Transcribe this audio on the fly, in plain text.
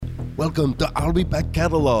Welcome to I'll Be Back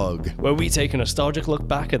Catalog, where we take a nostalgic look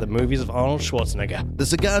back at the movies of Arnold Schwarzenegger. the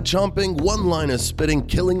cigar-chomping, one-liner spitting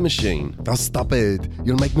killing machine. Now stop it,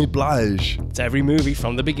 you'll make me blush. It's every movie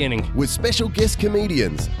from the beginning. With special guest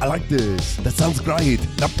comedians. I like this. That sounds great.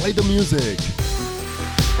 Now play the music.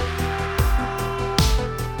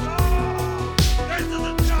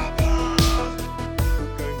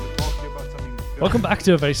 Welcome back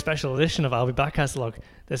to a very special edition of I'll Be Back Catalog.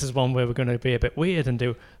 This is one where we're going to be a bit weird and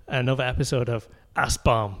do another episode of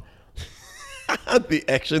ASSBM. The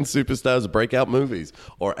Action Superstars Breakout Movies,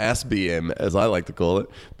 or ASSBM, as I like to call it,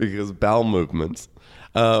 because bowel movements.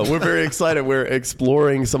 We're very excited. We're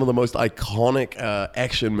exploring some of the most iconic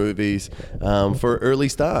action movies for early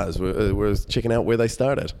stars. We're checking out where they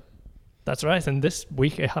started. That's right, and this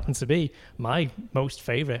week it happens to be my most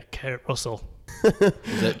favourite, Kurt Russell.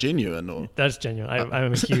 Is that genuine or? That's genuine.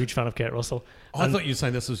 I'm a huge fan of Kurt Russell. I thought you were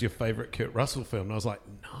saying this was your favourite Kurt Russell film, and I was like,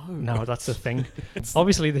 no. No, that's the thing.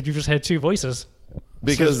 Obviously, that you just heard two voices.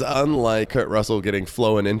 Because unlike Kurt Russell getting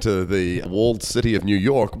flown into the walled city of New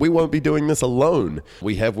York, we won't be doing this alone.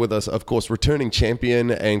 We have with us, of course, returning champion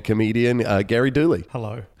and comedian Gary Dooley.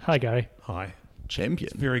 Hello. Hi, Gary. Hi.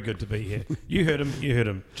 Champion? Very good to be here. You heard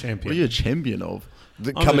him, champion. What are you a champion of?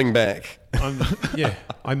 Coming back.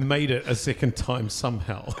 I made it a second time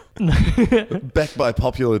somehow. Back by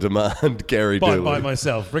popular demand, Gary Dooley. by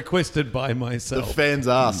myself. Requested by The myself. fans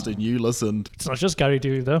asked and you listened. It's not just Gary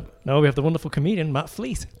Dooley, though. No, we have the wonderful comedian, Matt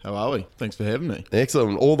Fleet. How are we? Thanks for having me.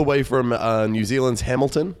 Excellent. All the way from New Zealand's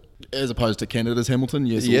Hamilton. As opposed to Canada's Hamilton,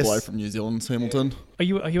 yes, all Yes. the way from New Zealand's Hamilton. Are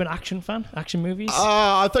you an action fan? Action movies?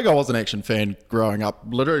 I think I was an action fan growing up.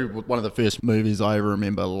 Literally, one of the first movies I ever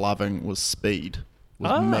remember loving was Speed.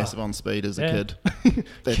 Was massive on Speed as a kid.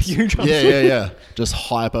 That's, Huge on yeah. Just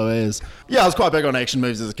hypo as. Yeah, I was quite big on action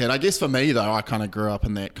movies as a kid. I guess for me, though, I kind of grew up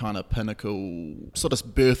in that kind of pinnacle, sort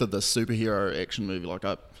of birth of the superhero action movie.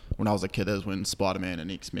 When I was a kid, is when Spider-Man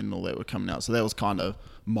and X-Men and all that were coming out. So that was kind of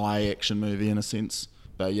my action movie in a sense.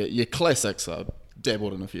 But yeah, your classics, I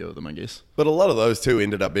dabbled in a few of them, I guess. But a lot of those too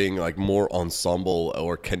ended up being like more ensemble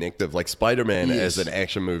or connective. Like Spider-Man as an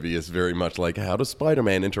action movie is very much like, how does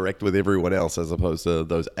Spider-Man interact with everyone else, as opposed to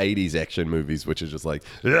those 80s action movies, which is just like,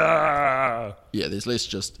 yeah. Yeah, there's less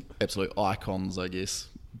just absolute icons, I guess.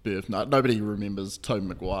 Nobody remembers Tobey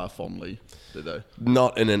Maguire fondly, do they?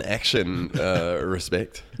 Not in an action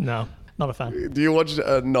respect. No, not a fan. Do you watch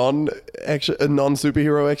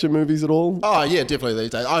non-superhero action movies at all? Oh, yeah, definitely these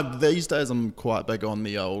days. These days I'm quite big on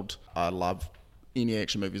the old, I love any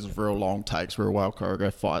action movies with real long takes, real well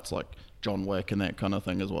choreographed fights like John Wick and that kind of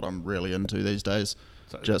thing is what I'm really into these days.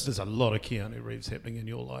 So there's a lot of Keanu Reeves happening in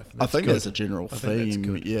your life. I think that's a general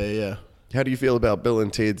theme. Yeah. How do you feel about Bill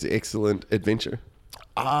and Ted's Excellent Adventure?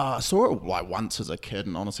 I saw it like once as a kid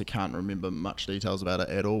and honestly can't remember much details about it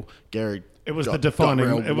at all. Gary, It was the defining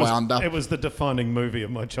movie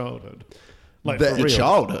of my childhood. Like that for your real.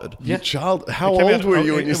 childhood? Yeah. How It came old out- were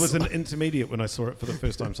you? It was an intermediate when I saw it for the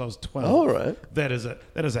first time, so I was 12. All right. That is a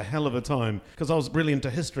hell of a time because I was really into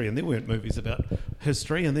history, and there weren't movies about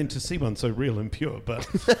history, and then to see one so real and pure, but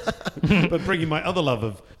bringing my other love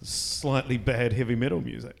of slightly bad heavy metal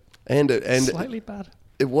music. And Slightly bad.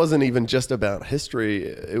 it wasn't even just about history,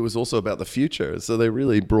 it was also about the future. So they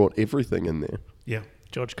really brought everything in there. Yeah.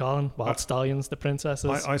 George Carlin, Wild Stallions, The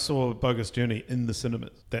Princesses. I saw Bogus Journey in the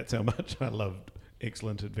cinemas. That's how much I loved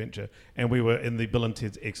Excellent Adventure. And we were in the Bill and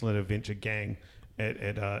Ted's Excellent Adventure gang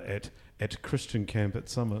at Christian camp at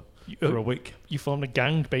summer for a week. You formed a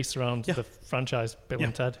gang based around the franchise Bill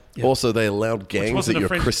and Ted. Yeah. Also, they allowed gangs at your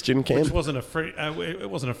Christian camp. Which wasn't it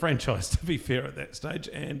wasn't a franchise, to be fair, at that stage.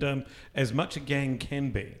 And as much a gang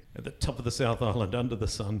can be at the top of the South Island under the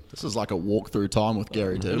sun. This is like a walk through time with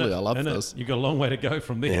Gary Dooley. I love this. You've got a long way to go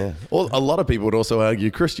from there. Yeah. Well, a lot of people would also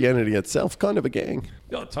argue Christianity itself kind of a gang.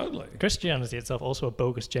 Oh, totally. Christianity itself also a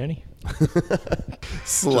bogus journey.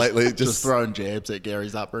 Slightly, Just throwing jabs at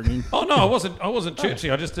Gary's upbringing. Oh no, I wasn't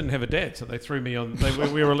churchy. I just didn't have a dad, so they threw me on.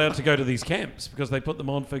 We were allowed to go to these camps because they put them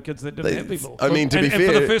on for kids that didn't have people. I mean, to be and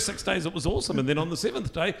fair, for the first 6 days it was awesome, and then on the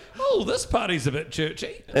 7th day, this party's a bit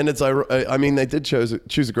churchy. and it's I mean, they did choose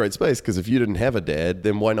a great space, because if you didn't have a dad,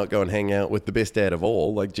 then why not go and hang out with the best dad of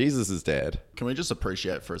all, like Jesus' dad? Can we just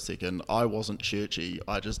appreciate for a second? I wasn't churchy.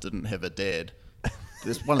 I just didn't have a dad.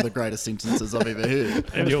 That's one of the greatest sentences I've ever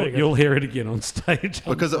heard. And you'll hear it again on stage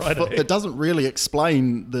on Because Friday. it doesn't really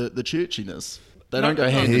explain the churchiness. They don't go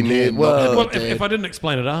hand no, in hand. well, not having Well, a dad. if I didn't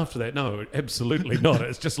explain it after that, no, absolutely not.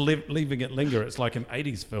 It's just leaving it linger. It's like an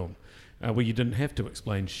 80s film where you didn't have to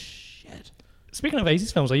explain shit. Speaking of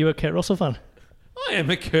 80s films, are you a Kurt Russell fan? I am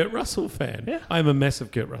a Kurt Russell fan. Yeah. I am a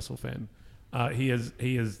massive Kurt Russell fan. He is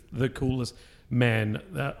the coolest. man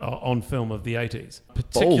on film of the 80s.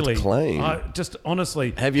 Particularly, claim. Just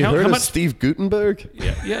honestly, Have you heard of Steve Guttenberg?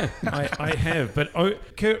 Yeah, I have. But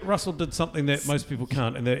Kurt Russell did something that most people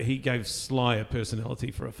can't, and that he gave Sly a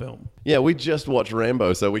personality for a film. Yeah, we just watched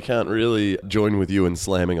Rambo, so we can't really join with you in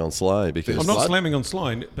slamming on Sly because I'm not slamming on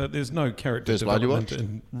Sly, but there's no character First Blood you development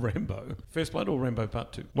in Rambo. First Blood or Rambo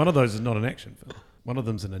Part 2? One of those is not an action film. One of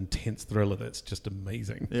them's an intense thriller that's just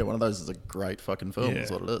amazing. Yeah, one of those is a great fucking film,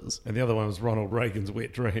 is what it is. And the other one was Ronald Reagan's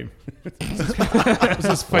Wet Dream. It's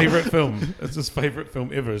his favourite film. It's his favourite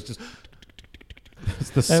film ever. It's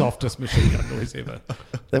the softest machine gun noise ever.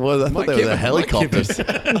 I thought there were helicopters.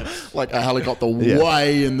 Like a helicopter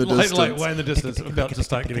way in the distance. Like way in the distance, about to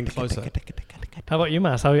start getting closer. How about you,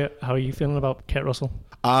 Matt? How are you feeling about Kurt Russell?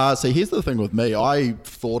 So here's the thing with me. I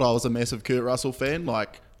thought I was a massive Kurt Russell fan.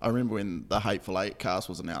 Like, I remember when the Hateful Eight cast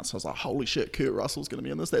was announced, I was like, holy shit, Kurt Russell's going to be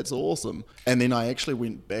in this. That's awesome. And then I actually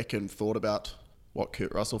went back and thought about what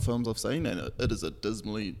Kurt Russell films I've seen, and it is a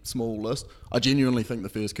dismally small list. I genuinely think the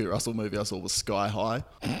first Kurt Russell movie I saw was Sky High.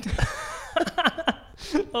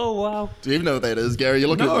 Oh, wow. Do you even know what that is, Gary? You're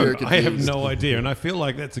looking at very confused. I have no idea, and I feel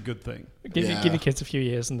like that's a good thing. Give your kids a few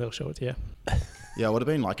years and they'll show it to you. Yeah, I would have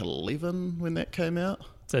been like 11 when that came out.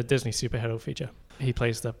 It's a Disney superhero feature. He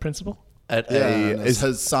plays the principal.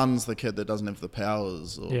 His son's the kid that doesn't have the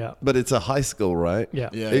powers. Yeah. But it's a high school, right? Yeah.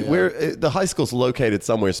 The high school's located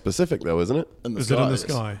somewhere specific, though, isn't it? Is it in the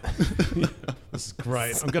sky? This is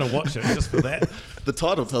great. I'm going to watch it just for that. The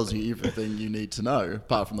title tells you everything you need to know,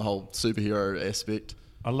 apart from the whole superhero aspect.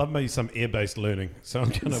 I love me some air-based learning, so I'm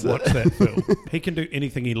going to watch that film. He can do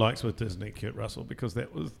anything he likes with Disney, Kurt Russell, because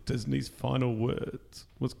that was Disney's final words,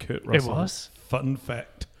 was Kurt Russell. It was? Fun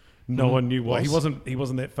fact. No one knew why. He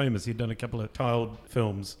wasn't that famous. He'd done a couple of child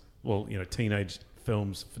films, teenage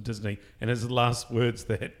films for Disney, and his last words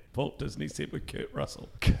that Walt Disney said were Kurt Russell.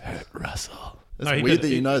 Kurt Russell. It's weird that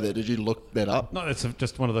you know that. Did you look that up? No, it's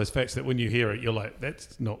just one of those facts that when you hear it, you're like,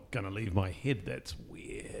 that's not going to leave my head. That's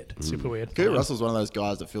weird. Super weird. Kurt Russell's one of those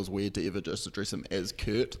guys that feels weird to ever just address him as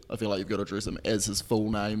Kurt. I feel like you've got to address him as his full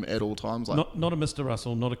name at all times. Like, not a Mr.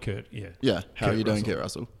 Russell, not a Kurt. Yeah. How are you doing, Kurt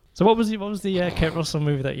Russell? So what was the Kurt Russell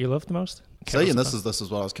movie that you loved the most? See, and this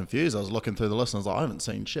is what I was confused. I was looking through the list and I was like, I haven't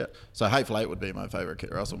seen shit. So Hateful Eight would be my favourite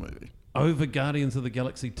Kurt Russell movie. Over Guardians of the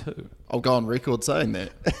Galaxy 2. I'll go on record saying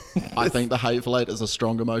that. I think The Hateful Eight is a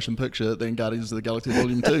stronger motion picture than Guardians of the Galaxy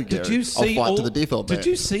Volume 2, Gary. Did you see I'll fight to the death on that. Did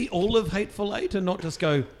you see all of Hateful Eight and not just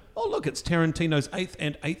go, oh, look, it's Tarantino's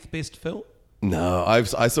 8th best film? No, I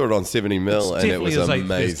saw it on 70mm and it was definitely his 8th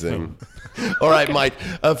best amazing. All right, Mike.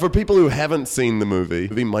 For people who haven't seen the movie,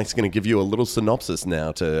 Mike's going to give you a little synopsis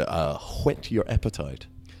now to whet your appetite.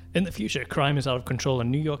 In the future, crime is out of control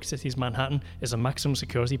and New York City's Manhattan is a maximum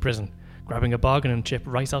security prison. Grabbing a bargaining chip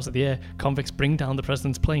right out of the air, convicts bring down the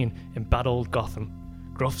president's plane in bad old Gotham.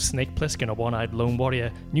 Gruff Snake Plissken, a one-eyed lone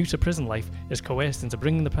warrior new to prison life, is coerced into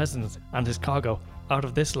bringing the president and his cargo out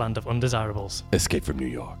of this land of undesirables. Escape from New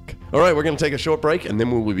York. All right, we're going to take a short break and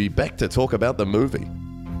then we'll be back to talk about the movie.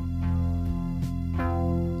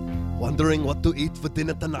 Wondering what to eat for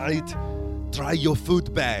dinner tonight? Try your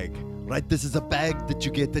food bag. Right, this is a bag that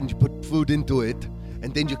you get and you put food into it.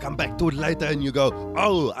 And then you come back to it later and you go,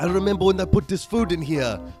 oh, I remember when I put this food in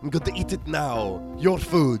here. I'm going to eat it now. Your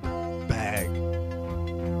food bag.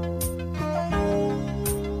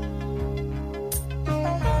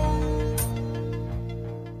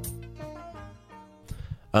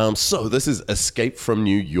 So this is Escape from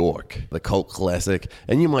New York, the cult classic.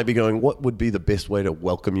 And you might be going, what would be the best way to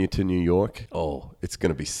welcome you to New York? Oh, it's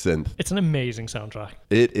going to be synth. It's an amazing soundtrack.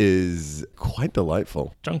 It is quite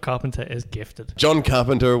delightful. John Carpenter is gifted. John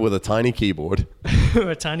Carpenter with a tiny keyboard.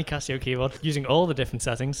 A tiny Casio keyboard, using all the different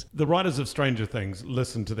settings. The writers of Stranger Things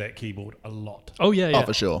listen to that keyboard a lot. Oh, yeah. Oh,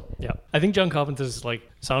 for sure. Yeah. I think John Carpenter's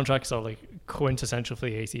soundtracks are quintessential for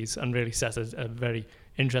the 80s and really set a very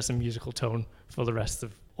interesting musical tone for the rest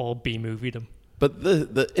of all B-moviedom. But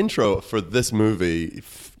the intro for this movie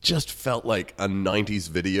just felt like a 90s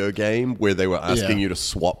video game where they were asking you to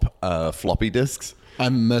swap floppy disks. I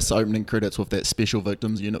miss opening credits with that Special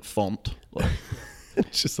Victims Unit font.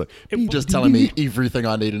 It's just like... You're just telling me everything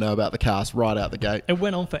I need to know about the cast right out the gate. It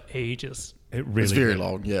went on for ages. It really It's very did.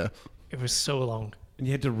 long, yeah. It was so long. And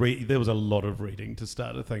you had to read. There was a lot of reading to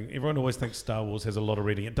start a thing. Everyone always thinks Star Wars has a lot of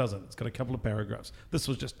reading. It doesn't. It's got a couple of paragraphs. This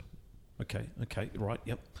was just, okay, right,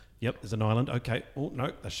 yep, there's an island. Okay, oh,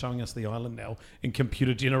 no, they're showing us the island now in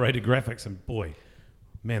computer-generated graphics. And boy,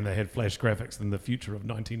 man, they had flash graphics in the future of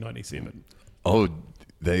 1997. Oh,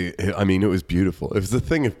 it was beautiful. It was a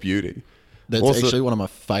thing of beauty. That's Also, actually one of my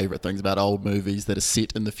favourite things about old movies that are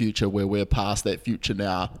set in the future where we're past that future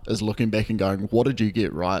now, is looking back and going, what did you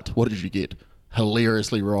get right? What did you get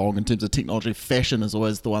hilariously wrong in terms of technology. Fashion is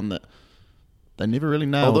always the one that they never really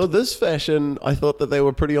nailed. Although this fashion, I thought that they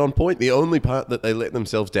were pretty on point. The only part that they let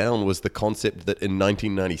themselves down was the concept that in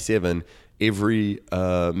 1997, every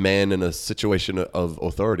man in a situation of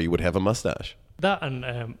authority would have a mustache. That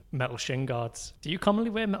and metal shin guards. Do you commonly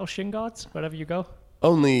wear metal shin guards wherever you go?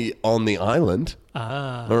 Only on the island.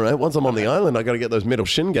 Ah. All right. Once I'm on the island, I got to get those metal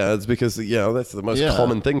shin guards because, that's the most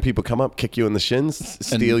common thing. People come up, kick you in the shins,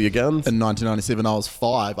 steal your guns. In 1997, I was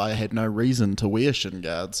 5. I had no reason to wear shin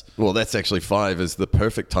guards. Well, that's actually 5 is the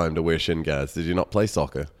perfect time to wear shin guards. Did you not play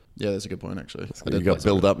soccer? Yeah, that's a good point, actually. You got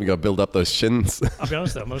to build up those shins. I'll be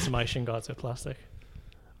honest though, most of my shin guards are plastic.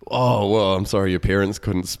 Oh, well, I'm sorry your parents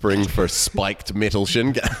couldn't spring for spiked metal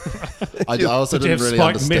shin guards. I also Did you didn't have really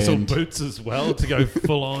spiked metal understand. boots as well to go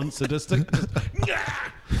full on sadistic?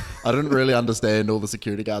 I didn't really understand all the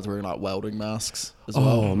security guards wearing like welding masks as well.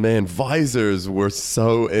 Oh man, visors were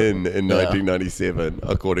so in 1997,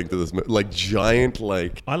 according to this, like giant,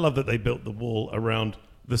 like I love that they built the wall around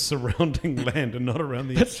the surrounding land and not around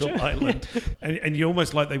the actual island. And you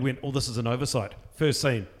almost like they went, oh, this is an oversight. First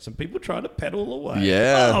scene, some people trying to paddle away.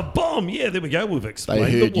 Yeah. Oh, bomb. Yeah, there we go. We've They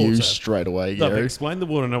explained heard the water. you straight away, They've Gary. explained the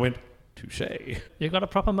water, and I went, touche. You got a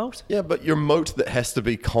proper moat? yeah, but your moat that has to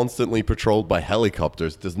be constantly patrolled by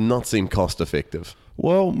helicopters does not seem cost effective.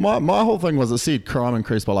 Well, my whole thing was it said crime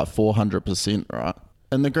increased by like 400%, right?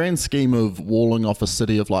 In the grand scheme of walling off a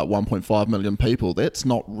city of like 1.5 million people, that's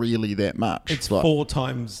not really that much. It's Like, 4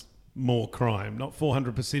 times more crime, not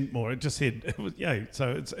 400% more. It just said, it was,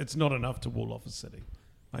 so it's not enough to wall off a city.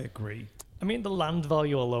 I agree. I mean, the land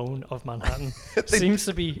value alone of Manhattan seems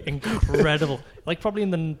to be incredible. Like probably in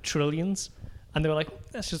the trillions. And they were like,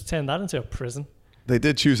 let's just turn that into a prison. They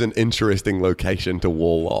did choose an interesting location to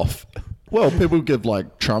wall off. well, people give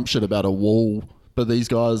like Trump shit about a wall, but these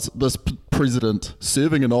guys, this president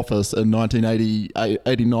serving in office in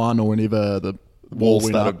 1989 or whenever the Wall went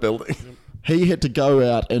started up, building. he had to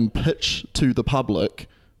go out and pitch to the public,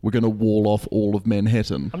 we're going to wall off all of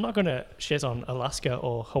Manhattan. I'm not going to shit on Alaska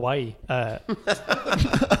or Hawaii,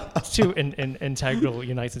 two in integral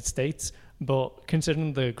United States, but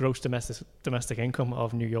considering the gross domestic income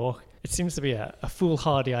of New York, it seems to be a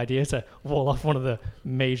foolhardy idea to wall off one of the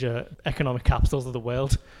major economic capitals of the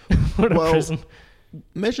world with a prison.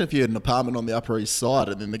 Imagine if you had an apartment on the Upper East Side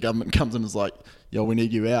and then the government comes in and is like, yo, we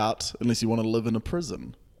need you out unless you want to live in a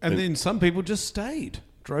prison. And then some people just stayed,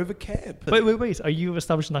 drove a cab. Wait. Are you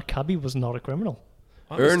establishing that cabbie was not a criminal?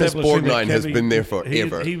 I'm Ernest establishing that Borgnine has cabbie- been there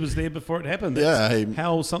forever. He was there before it happened. Yeah, That's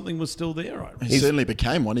how something was still there. He certainly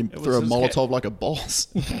became one. He was threw a his Molotov like a boss.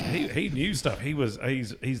 He knew stuff. He's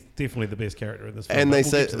definitely the best character in this film. And but they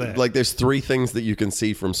we'll say, get to that. like, there's 3 things that you can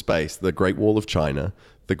see from space: the Great Wall of China,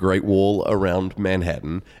 the Great Wall around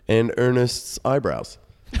Manhattan, and Ernest's eyebrows.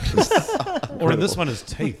 or in this one, his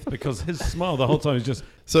teeth, because his smile the whole time is just.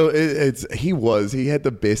 So he had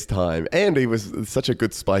the best time, and he was such a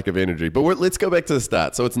good spike of energy. But let's go back to the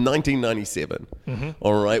start. So it's 1997.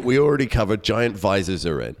 All right, we already covered giant visors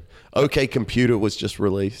are in. OK Computer was just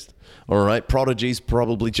released. All right, Prodigy's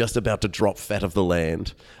probably just about to drop Fat of the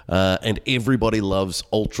Land, and everybody loves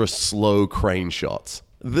ultra slow crane shots.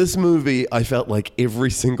 This movie, I felt like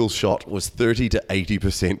every single shot was 30 to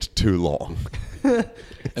 80% too long.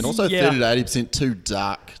 And also 30 to 80% too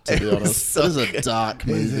dark, to be honest. so It is a dark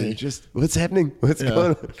movie. Just what's happening? What's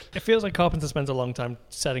going on? It feels like Carpenter spends a long time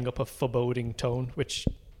setting up a foreboding tone, which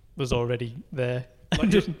was already there.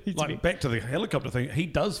 Like back to the helicopter thing, he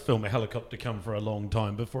does film a helicopter come for a long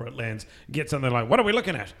time before it lands. Get something like, what are we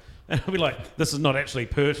looking at? And I'll be like, this is not actually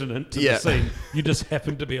pertinent to the scene. You just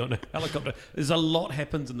happen to be on a helicopter. There's a lot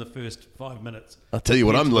happens in the first 5 minutes. I'll tell you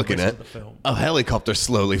what compared I'm to the looking rest at. of the film. A helicopter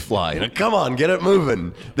slowly flying. Come on, get it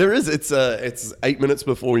moving. It's 8 minutes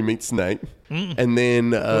before we meet Snake. And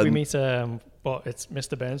then we meet, it's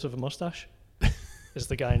Mr. Burns with a mustache. Is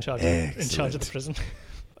the guy in charge of the prison.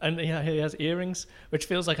 And he has earrings, which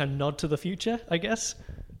feels like a nod to the future, I guess.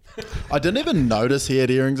 I didn't even notice he had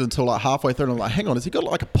earrings until like halfway through, and I'm like, hang on, has he got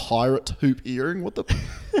like a pirate hoop earring? What the...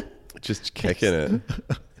 just kicking it.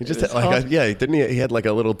 He just had he had like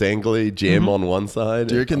a little dangly gem on one side.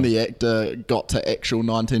 Do you reckon the actor got to actual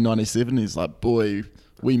 1997? He's like, boy,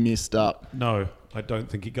 we messed up. No, I don't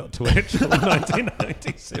think he got to actual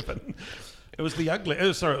 1997. It was the ugly.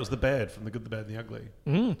 Oh, sorry, it was the bad from the good, the bad, and the ugly,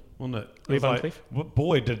 wasn't it? It was Van like, Cleef.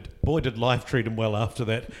 boy did life treat him well after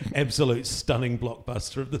that absolute stunning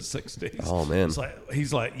blockbuster of the 60s. Oh man, It's like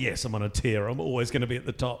he's like, yes, I'm on a tear. I'm always going to be at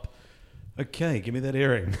the top. Okay, give me that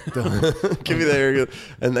earring. give me that area.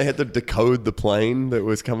 And they had to decode the plane that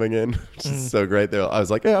was coming in, which is so great. I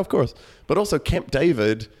was like, yeah, of course. But also Camp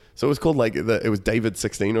David So it was called like it was David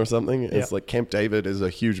 16 or something. It's Yeah. like Camp David is a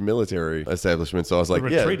huge military establishment. So I was like, The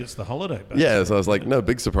retreat, it's the holiday base. yeah. So I was like, no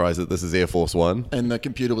big surprise that this is Air Force One. And the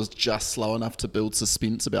computer was just slow enough to build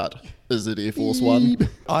suspense about, is it Air Force One?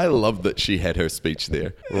 I love that she had her speech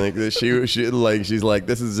there. Like that she's like,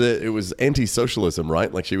 this is it. It was anti-socialism,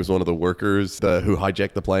 right? Like she was one of the workers who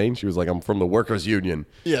hijacked the plane. She was like, I'm from the workers' union.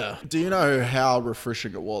 Yeah. Do you know how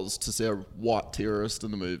refreshing it was to see a white terrorist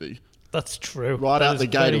in the movie? That's true. Right That out is the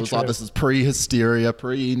gate, very it was like, true. this is pre-hysteria,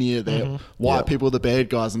 pre-any of that. White Yeah. people are the bad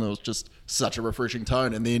guys, and it was just such a refreshing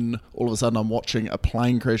tone. And then all of a sudden, I'm watching a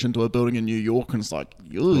plane crash into a building in New York, and it's like,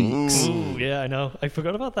 yikes. Ooh, yeah, I know. I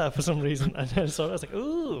forgot about that for some reason. And then I was like,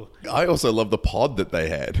 ooh. I also love the pod that they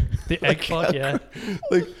had. The egg pod, yeah.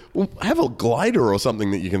 Like, well, have a glider or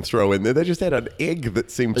something that you can throw in there. They just had an egg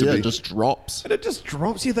that seemed to Yeah, be it just drops. And it just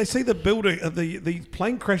drops. Yeah, they see the building, the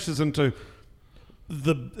plane crashes into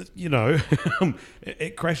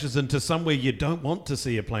it crashes into somewhere you don't want to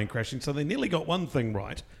see a plane crashing. So they nearly got one thing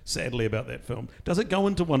right, sadly, about that film. Does it go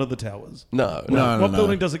into one of the towers? no. What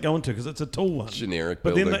building does it go into? Because it's a tall one. Generic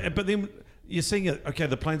but building. Then, but then you're seeing it. Okay,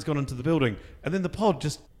 the plane's gone into the building, and then the pod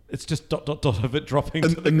it's just dot of it dropping to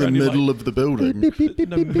the In the ground. You're middle like, of the building.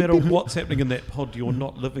 no matter what's happening in that pod, you're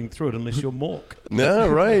not living through it unless you're Mork. No,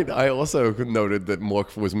 right. I also noted that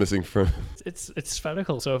Mork was missing from. It's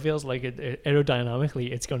spherical, so it feels like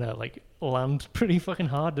aerodynamically it's going to like land pretty fucking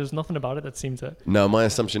hard. There's nothing about it that seems to... No, my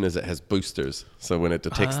assumption is it has boosters. So when it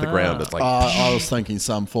detects the ground, it's like. I was thinking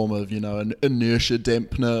some form of, an inertia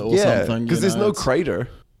dampener or yeah, something. because there's no it's- crater.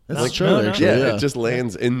 That's true, no, no. actually. Yeah, it just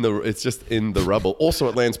lands it's just in the rubble. Also,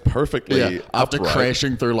 it lands perfectly after upright.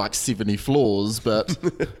 crashing through like 70 floors, but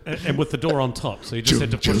And with the door on top, so you just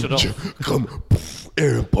had to push it off. Come,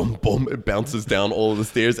 boom, boom. It bounces down all of the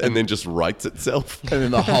stairs and then just rights itself. and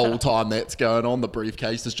then the whole time that's going on, the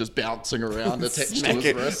briefcase is just bouncing around attached to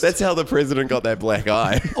his wrist. That's how the president got that black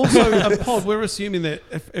eye. Also, a pod, we're assuming that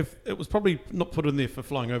if it was probably not put in there for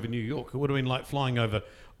flying over New York, it would have been like flying over,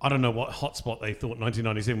 I don't know what hotspot they thought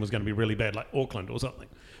 1997 was going to be really bad, like Auckland or something.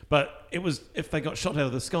 But it was, if they got shot out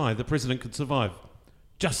of the sky, the president could survive.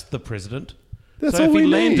 Just the president. That's so all if he we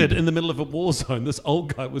landed need. in the middle of a war zone, this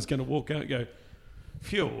old guy was going to walk out and go,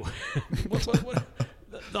 phew. what,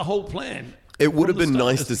 the whole plan. It would have from the been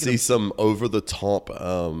start nice is to get see him- some over-the-top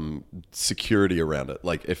security around it.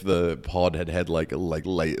 Like if the pod had like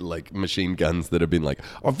machine guns that had been like,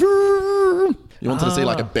 You wanted to see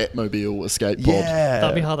like a Batmobile escape pod. yeah,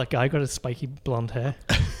 That'd be how that guy got his spiky blonde hair.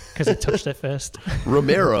 Because he touched it first.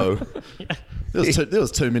 Romero. There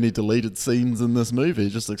was too many deleted scenes in this movie.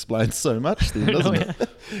 It just explains so much then, doesn't it?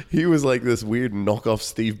 He was like this weird knockoff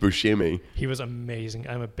Steve Buscemi. He was amazing.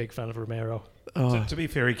 I'm a big fan of Romero. To be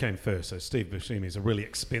fair, he came first, so Steve Buscemi is a really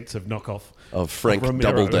expensive knockoff Of Frank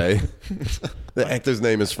Romero. Doubleday. The actor's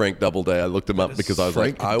name is Frank Doubleday. I looked him up because I was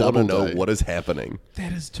Frank like, I want to know Doubleday. what is happening.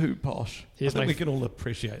 That is too posh. I He's think my we f- can all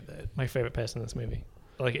appreciate that. My favourite person in this movie.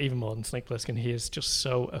 Like, even more than Snake Plissken, he is just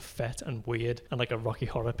so effete and weird and like a Rocky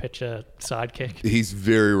Horror Picture sidekick. He's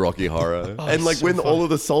very Rocky Horror. Oh, and like so when fun. all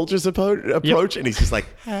of the soldiers approach and he's just like,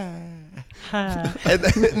 and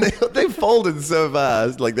then they folded so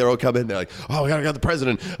fast. Like they're all coming. They're like, oh, we gotta get the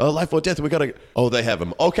president. Life or death. We gotta. Oh, they have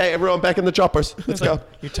him. Okay, everyone back in the choppers. Let's It's go. like,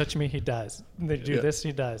 you touch me, he dies. They do this,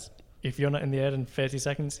 he dies. If you're not in the air in 30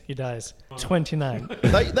 seconds, he dies. 29.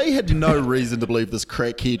 They had no reason to believe this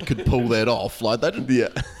crackhead could pull that off. Like they didn't. Yeah.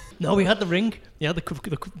 No, he had the ring. He had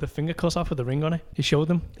the finger cut off with the ring on it. He showed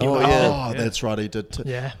them. He Oh, wrapped yeah. it. That's right. He did.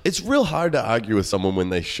 Yeah. It's real hard to argue with someone when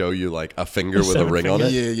they show you like a finger with a severed ring on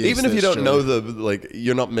it. finger. Yeah, yes, Even if you that's don't know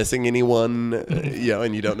you're not missing anyone,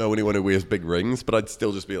 and you don't know anyone who wears big rings. But I'd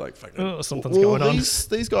still just be like, fuck it. Oh, something's Well, going on.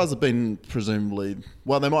 these guys have been presumably,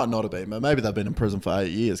 well, they might not have been, but maybe they've been in prison for 8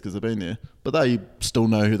 years because they've been there. But they still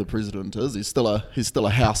know who the president is. He's still a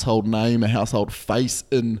household name, a household face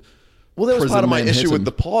in. Well, that was prison part of my issue Manhattan. with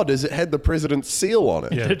the pod is it had the president's seal on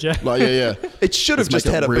it. Yeah. Did you? Like, yeah. It should have Let's just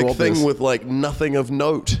make it had a real big obvious. thing with like nothing of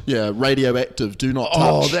note. Yeah, radioactive, do not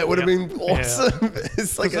Oh, touch. that would have been awesome.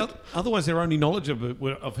 It's like Because otherwise, their only knowledge of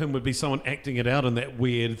him would be someone acting it out in that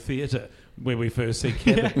weird theatre where we first see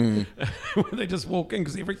Kevin. Where they just walk in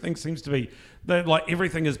because everything seems to be, they're like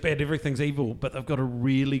everything is bad, everything's evil, but they've got a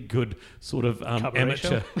really good sort of Cabaret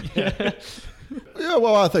show. amateur. Yeah,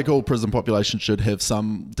 well, I think all prison populations should have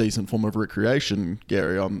some decent form of recreation,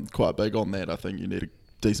 Gary. I'm quite big on that. I think you need a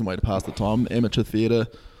decent way to pass the time. Amateur theatre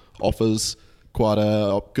offers quite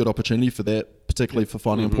a good opportunity for that, particularly for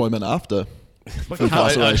finding employment after But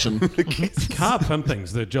incarceration. car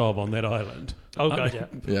pimping's their job on that island. Oh, God, yeah.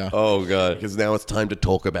 Yeah. Oh, God. Because now it's time to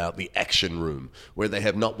talk about the action room, where they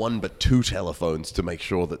have not one but two telephones to make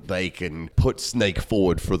sure that they can put Snake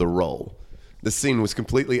forward for the role. The scene was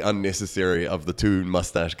completely unnecessary of the two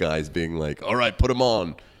mustache guys being like, all right, put him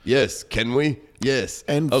on. Yes. Can we? Yes.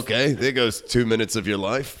 And okay, there goes 2 minutes of your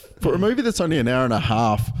life. for a movie that's only an hour and a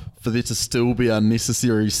half, for there to still be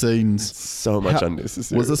unnecessary scenes. So much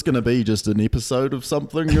unnecessary. Was this going to be just an episode of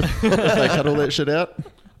something if they cut all that shit out?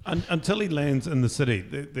 Until he lands in the city,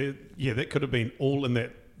 that could have been all in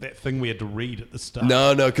that thing we had to read at the start.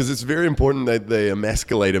 No, because it's very important that they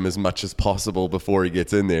emasculate him as much as possible before he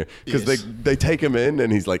gets in there. Because Yes. they take him in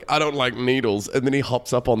and he's like, I don't like needles. And then he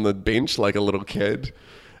hops up on the bench like a little kid.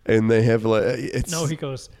 And they have like... No, he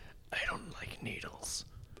goes, I don't like needles.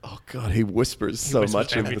 Oh, God, he whispers so Whispers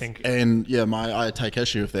much. everything. And yeah, I take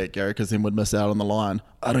issue with that, Gary, because then we'd miss out on the line,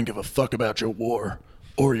 I don't give a fuck about your war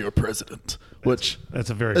or your president. Which That's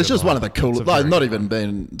a very it's good just one line. of the coolest, It's a very not good even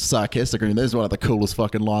being sarcastic or anything, this is one of the coolest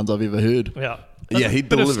fucking lines I've ever heard. Yeah. Yeah, he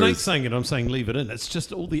But if delivers. Snake's saying it, I'm saying leave it in. It's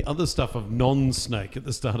just all the other stuff of non-Snake at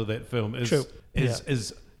the start of that film is True.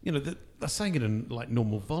 is you know they're saying it in like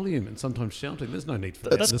normal volume and sometimes shouting. There's no need for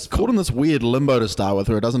that. in It's this caught film. in this weird limbo to start with,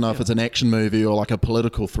 where it doesn't know if it's an action movie or like a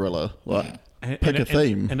political thriller. Like, pick a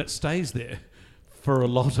theme. and it stays there for a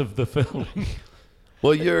lot of the film.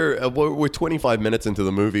 Well, we're 25 minutes into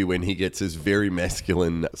the movie when he gets his very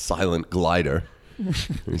masculine silent glider.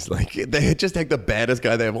 He's like, they just take the baddest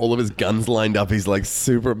guy. They have all of his guns lined up. He's like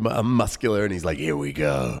super muscular, and he's like, here we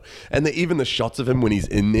go. And even the shots of him when he's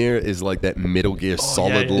in there is like that Metal Gear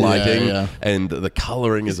Solid yeah. lighting, Yeah. and the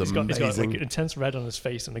coloring is He's got amazing. like intense red on his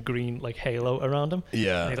face and a green like halo around him.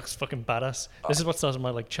 Yeah. And he looks fucking badass. This is what started my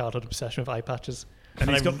like childhood obsession with eye patches. And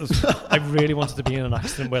he's got this. I really wanted to be in an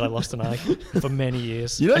accident where I lost an eye for many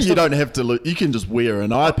years. You know, you don't have to look, you can just wear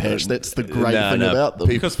an eye patch. That's the great thing about them.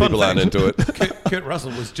 Because fun People aren't fact, into it. Kurt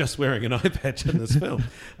Russell was just wearing an eye patch in this film.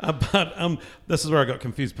 But this is where I got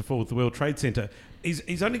confused before with the World Trade Center.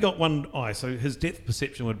 He's only got one eye, so his depth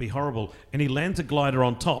perception would be horrible. And he lands a glider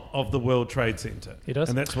on top of the World Trade Center. He does?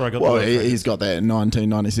 And that's where I got Well, the World Trade he's got that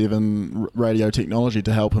 1997 radio technology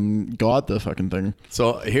to help him guide the fucking thing.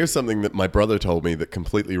 So here's something that my brother told me that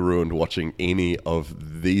completely ruined watching any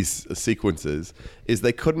of these sequences is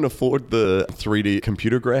they couldn't afford the 3D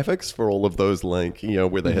computer graphics for all of those, like, you know,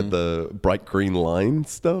 where they had the bright green line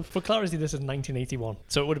stuff. For clarity, this is 1981,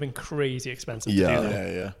 so it would have been crazy expensive Yeah. to do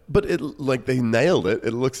that. Yeah. But they nailed it.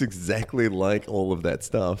 It looks exactly like all of that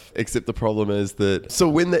stuff. Except the problem is that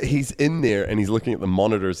when he's in there and he's looking at the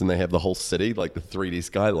monitors and they have the whole city, like the 3D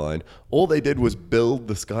skyline, all they did was build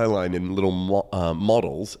the skyline in little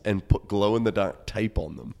models and put glow in the dark tape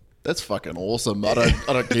on them. That's fucking awesome. I don't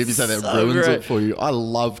care if you say that So ruins great. it for you. I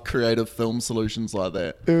love creative film solutions like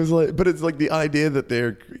that. It was like, but it's like the idea that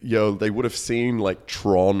they would have seen like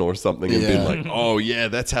Tron or something and been Yeah. like, oh yeah,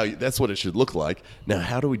 that's what it should look like. Now,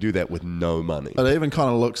 how do we do that with no money? It even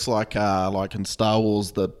kind of looks like in Star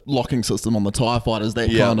Wars, the locking system on the TIE fighters,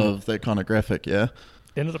 that Yeah. kind of graphic, yeah.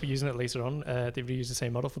 They ended up using it later on. They reused the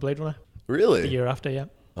same model for Blade Runner the Really? year after, yeah.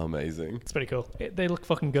 Amazing. It's pretty cool. They look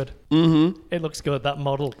fucking good. Mm-hmm. It looks good. That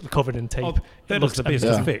model covered in tape. Oh, it that is looks the best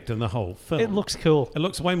amazing. effect in the whole film. It looks cool. It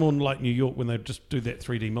looks way more like New York when they just do that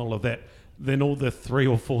 3D model of that than all the 3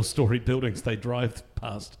 or 4 story buildings they drive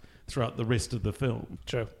past throughout the rest of the film.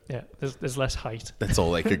 True. Yeah. There's less height. That's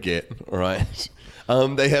all they could get, right?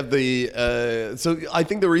 They have so I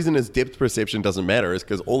think the reason his depth perception doesn't matter is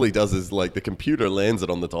because all he does is like the computer lands it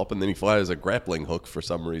on the top and then he fires a grappling hook for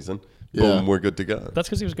some reason. Yeah. Boom, we're good to go. That's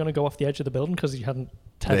because he was going to go off the edge of the building because he hadn't he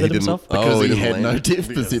tethered didn't- himself. Because he he didn't had no land. depth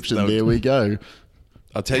Yes, perception. no. There we go.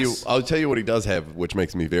 I'll tell you what he does have, which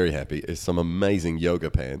makes me very happy, is some amazing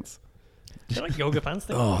yoga pants. They're like yoga pants.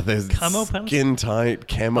 Thing. Oh, there's Camo pants? skin tight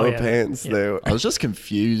camo Oh, yeah. pants. Yeah. They're I was just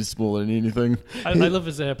confused more than anything. I love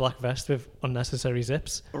his black vest with unnecessary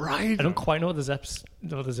zips. right. I don't quite know what the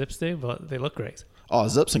zips do, but they look great. Oh,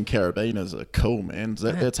 zips and carabiners are cool, man.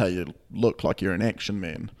 That's how you look like you're an action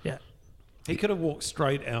man. Yeah. He could have walked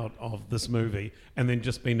straight out of this movie and then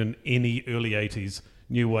just been in any early 80s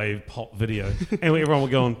new wave pop video. And everyone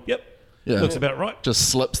would go on, yep, Yeah. looks about right. Just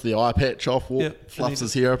slips the eye patch off, Yeah, fluffs and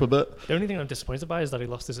his hair up a bit. The only thing I'm disappointed by is that he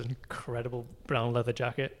lost his incredible brown leather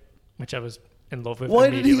jacket, which I was in love with. Why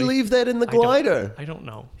did he immediately. leave that in the glider? I don't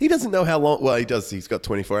know. He doesn't know how long. Well, he does. He's got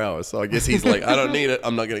 24 hours, so I guess he's like, I don't need it.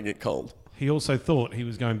 I'm not going to get cold. He also thought he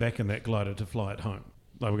was going back in that glider to fly it home.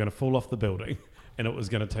 They were going to fall off the building and it was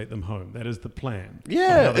going to take them home. That is the plan.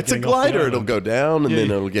 Yeah, it's a glider. It'll go down, and Yeah, then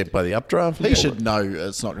yeah. it'll get by the updraft. He should know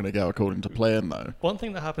it's not going to go according to plan, though. One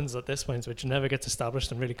thing that happens at this point, which never gets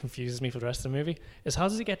established and really confuses me for the rest of the movie, is how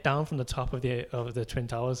does he get down from the top of the Twin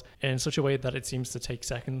Towers in such a way that it seems to take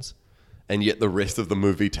seconds? And yet the rest of the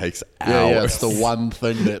movie takes hours. Yeah, it's the one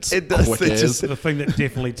thing that's It does, quick it as. just- The thing that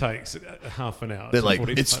definitely takes half an hour. They're like,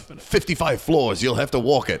 45 it's minutes. 55 floors. You'll have to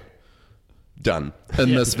walk it. Done.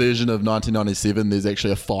 In this version of 1997, there's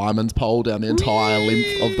actually a fireman's pole down the entire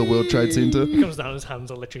length of the World Trade Center. He comes down, his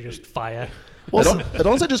hands are literally just fire. It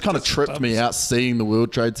also just kind of tripped me out seeing the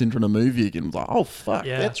World Trade Center in a movie again. I was like, oh fuck,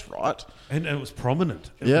 Yeah. that's right. And it was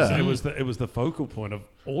prominent. Yeah. It was the focal point of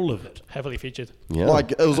all of it. Heavily featured. Yeah.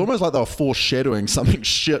 Like, it was almost like they were foreshadowing something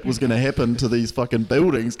shit was going to happen to these fucking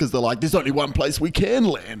buildings because they're like, there's only one place we can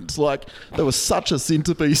land. Like, they were such a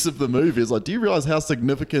centerpiece of the movie. It's like, do you realize how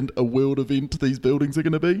significant a world event these buildings are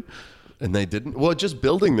going to be? And they didn't. Well, just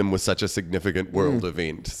building them was such a significant world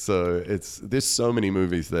event. So there's so many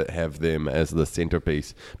movies that have them as the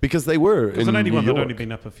centerpiece because they were Because in in 81 New they'd York. only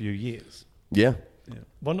been up a few years. Yeah.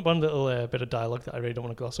 One little bit of dialogue that I really don't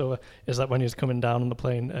want to gloss over is that when he was coming down on the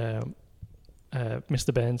plane,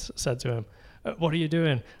 Mr. Burns said to him, "What are you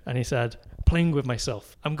doing?" And he said, "Playing with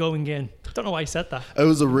myself. I'm going in." Don't know why he said that. It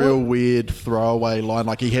was a real weird throwaway line.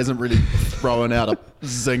 Like, he hasn't really thrown out a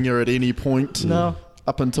zinger at any point No.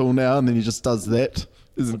 up until now, and then he just does that.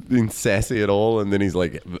 Isn't being sassy at all. And then he's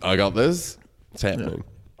like, I got this. It's happening.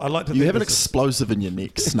 I like to You think have an this is- explosive in your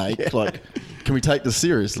neck, Snake. Like, can we take this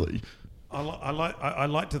seriously? I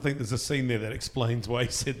like to think there's a scene there that explains why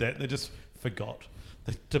he said that. They just forgot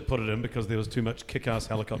to put it in because there was too much kick-ass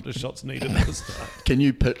helicopter shots needed at the start. Can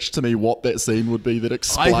you pitch to me what that scene would be that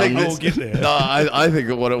explains? I think we'll get there. No, I think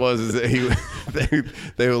what it was is that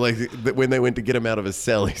they were like, when they went to get him out of his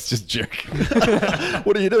cell, he's just jerking.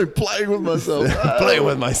 What are you doing? Playing with myself. Playing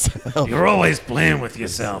with myself. You're always playing with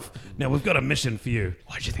yourself. Now we've got a mission for you.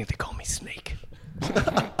 Why do you think they call me Snake?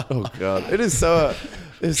 Oh, God. It is so...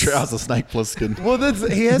 It's Trouser Snake Plissken. Well,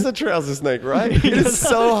 he has a trouser snake, right? It is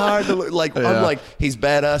so hard to look. Like, Yeah. I'm like, he's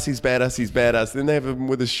badass, he's badass, he's badass. Then they have him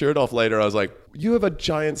with his shirt off later. I was like, you have a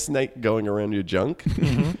giant snake going around your junk?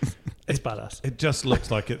 It's badass. It just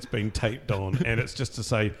looks like it's been taped on, and it's just to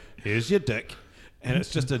say, "Here's your dick," and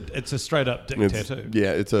it's a straight up dick tattoo.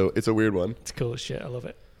 Yeah, it's a weird one. It's cool as shit. I love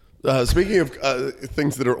it. Speaking of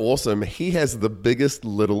things that are awesome, he has the biggest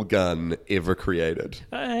little gun ever created.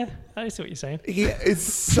 I see what you're saying. It's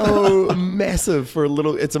so massive for a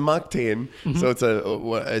little. It's a Mark 10, so it's a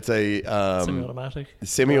Semi-automatic.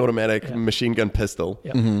 semi-automatic Yeah. machine gun pistol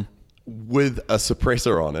Yep. with a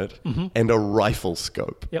suppressor on it and a rifle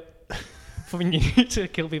scope. Yep. For when you need to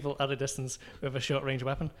kill people at a distance with a short-range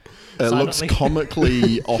weapon. It looks Silently.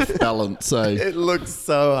 comically off balance, eh? It looks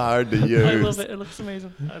so hard to use. I love it. It looks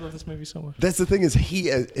amazing. I love this movie so much. That's the thing is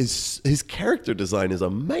his character design is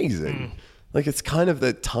amazing. Like it's kind of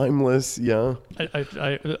that timeless, yeah.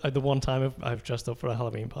 I the one time I've dressed up for a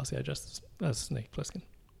Halloween party, I dressed as Snake Plissken.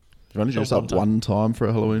 You've only dressed one up time. one time for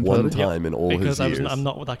a Halloween One party? time in all Because his years. I'm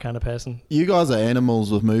not that kind of person. You guys are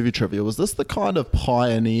animals with movie trivia. Was this the kind of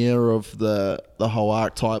pioneer of the whole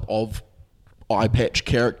archetype of eye patch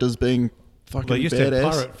characters being fucking They used to have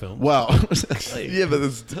badass? pirate films. Well, Yeah, but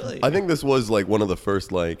I think this was like one of the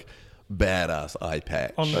first like badass eye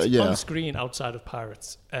patch. yeah. On screen, outside of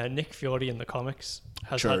Pirates, Nick Fury in the comics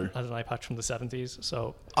has True. had an eye patch from the 70s.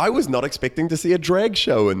 So I was not expecting to see a drag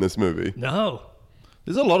show in this movie. no,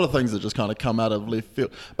 there's a lot of things that just kind of come out of left field.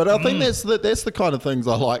 But I think that's the kind of things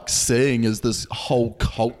I like seeing is this whole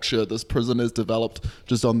culture this prison has developed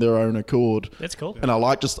just on their own accord. it's cool. And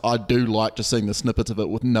I do like just seeing the snippets of it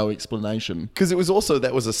with no explanation. Because it was also,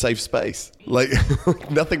 that was a safe space. Like,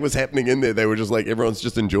 nothing was happening in there. They were just like, everyone's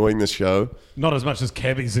just enjoying this show. Not as much as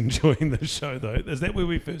Cabby's enjoying the show, though. Is that where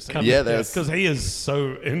we first see him? Yeah, that's- because he is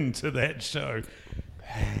so into that show.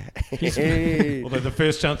 Well, Although the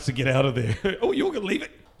first chance to get out of there, oh, you're going to leave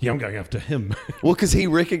it? Yeah, I'm going after him. because he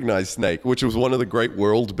recognized Snake, which was one of the great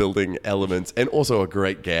world building elements and also a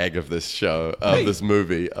great gag of this show, of this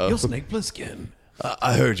movie. You're Snake Plissken.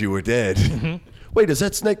 I heard you were dead. Wait, is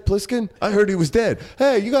that Snake Plissken? I heard he was dead.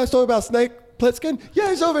 Hey, you guys talking about Snake Plissken? Yeah,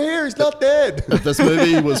 he's over here. He's not dead. If this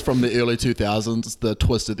movie was from the early 2000s, the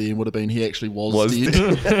twist at the end would have been he actually was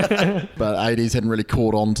dead. But 80s hadn't really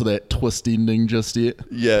caught on to that twist ending just yet.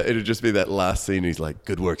 Yeah, it'd just be that last scene. He's like,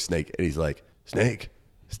 good work, Snake. And he's like,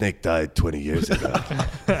 Snake died 20 years ago.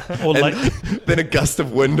 Or, And then a gust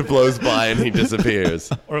of wind blows by and he disappears.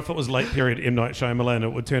 or if it was late period M. Night Shyamalan, it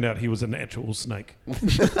would turn out he was an actual snake.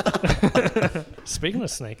 Speaking of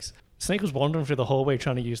snakes, Snake was wandering through the hallway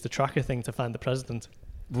trying to use the tracker thing to find the president.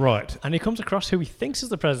 Right. And he comes across who he thinks is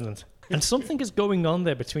the president. And something is going on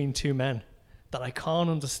there between two men that I can't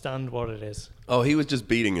understand what it is. Oh, he was just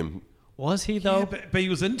beating him. Was he, though? Yeah, but he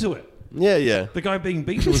was into it. Yeah. The guy being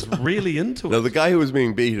beaten was really into it. No, the guy who was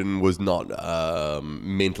being beaten was not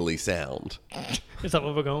mentally sound. Is that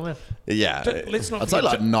what we're going with? Yeah. Let's not I'd say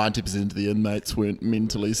forget like 90% of the inmates weren't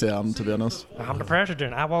mentally sound, to be honest. I'm the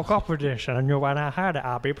president. I woke up with this, and I knew when I had it,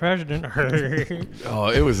 I'll be president. Oh,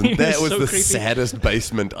 it was He that was was so the creepy. saddest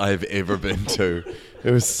basement I've ever been to.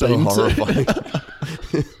 It was so horrifying.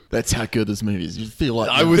 That's how good this movie is. You feel like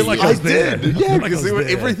I was, like I I was there. did, yeah, Like I because was they were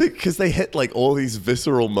there. everything. Because they hit like all these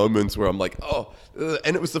visceral moments where I'm like, oh,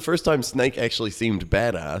 and it was the first time Snake actually seemed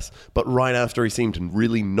badass, but right after he seemed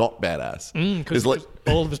really not badass. Because It's like,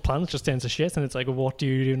 all of his plans just turn to shit, and it's like, what do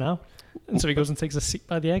you do now? And so he goes and takes a seat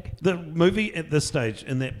by the egg. the movie at this stage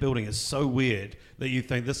in that building is so weird that you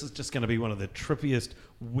think this is just going to be one of the trippiest,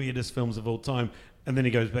 weirdest films of all time. And then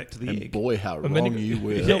he goes back to the and egg. boy, how And then wrong he- you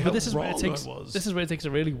were. No, how but this is where it wrong takes. I was. This is where it takes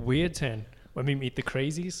a really weird turn when we meet the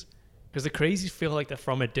crazies, because the crazies feel like they're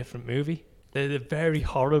from a different movie. They're very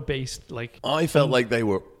horror based. Like I felt like they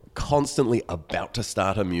were constantly about to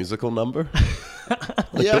start a musical number.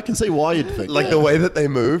 Yeah, I can see why you'd think Like that. the way that they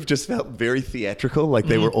moved just felt very theatrical. Like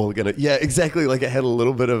they were all gonna, yeah, exactly. Like it had a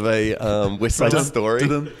little bit of a West Side Story,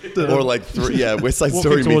 or like West Side Walking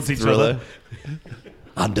Story towards meets each Thriller. other.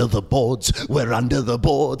 Under the boards, we're under the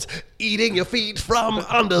boards, eating your feet from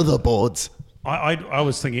under the boards. I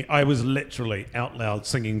was thinking, I was literally out loud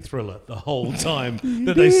singing Thriller the whole time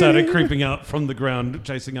that they started creeping out from the ground,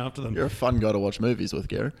 chasing after them. You're a fun guy to watch movies with,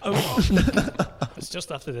 Gary. it's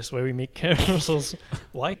just after this where we meet Kurt Russell's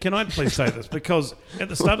wife. Can I please say this? Because at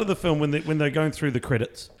the start of the film, when they're going through the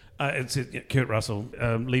credits, it says Kurt Russell,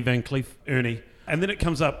 Lee Van Cleef, Ernie, and then it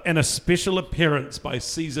comes up, and a special appearance by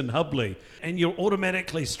Susan Hubley. And you're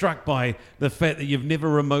automatically struck by the fact that you've never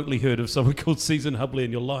remotely heard of someone called Susan Hubley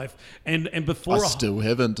in your life. And before I still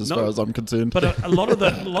haven't, as far as I'm concerned. But a lot of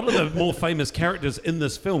the more famous characters in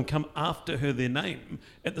this film come after her their name.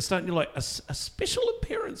 At the start, you're like, a special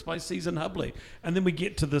appearance by Susan Hubley. And then we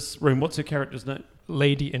get to this room. What's her character's name?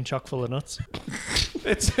 Lady in chock full of nuts.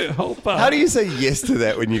 That's her whole part. How do you say yes to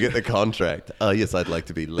that when you get the contract? Yes, I'd like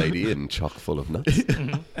to be lady and chock full of nuts.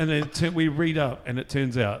 And then we read up, and it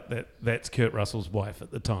turns out that that's Kurt Russell's wife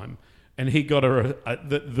at the time. And he got her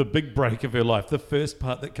the big break of her life. The first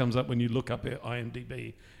part that comes up when you look up her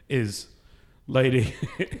IMDb is lady.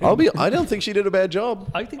 I don't think she did a bad job.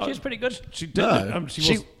 I think she's pretty good. She did. No.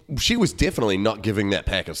 She was definitely not giving that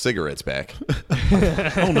pack of cigarettes back.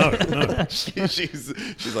 Oh no.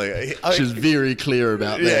 she's like She's very clear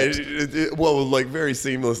about yeah. that. Well, like very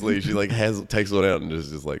seamlessly, she like takes one out and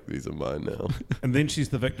just like, these are mine now. And then she's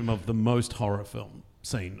the victim of the most horror film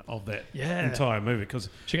scene of that Yeah. entire movie because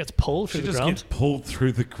She gets pulled she through the just ground. gets pulled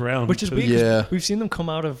through the ground. Which is to- weird. 'Cause Yeah. We've seen them come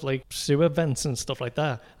out of like sewer vents and stuff like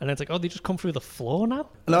that. And it's like, oh, they just come through the floor now?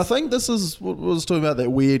 And I think this is what was talking about, that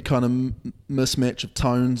weird kind of mismatch of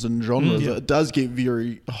tones and genres. It does get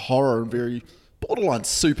very horror and very borderline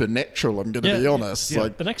supernatural, I'm going to be honest. Yeah.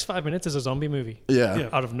 Like, The next 5 minutes is a zombie movie. yeah.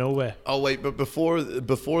 Out of nowhere. Oh wait, but before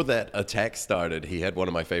that attack started, he had one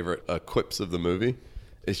of my favorite quips of the movie.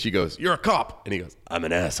 Is she goes, "You're a cop," and he goes, "I'm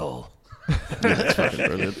an asshole." That's fucking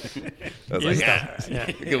brilliant. I was like,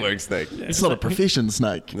 yeah, good work, Snake. It's not a profession,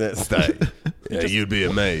 Snake. That's tight. Yeah, you'd be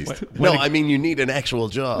amazed. No, I mean, you need an actual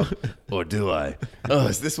job. Or do I? Oh,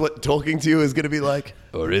 is this what talking to you is going to be like?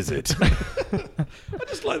 Or is it? I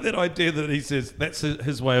just like that idea that he says that's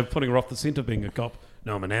his way of putting her off the scent of being a cop.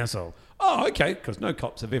 No, I'm an asshole. Oh, okay, because no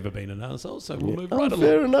cops have ever been an asshole, so we'll move right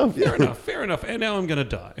along. fair enough. Fair enough. And now I'm going to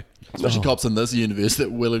die. Especially cops in this universe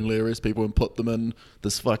that willingly arrest people and put them in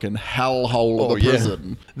this fucking hellhole of a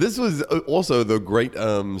prison. This was also the great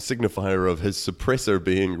signifier of his suppressor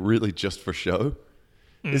being really just for show.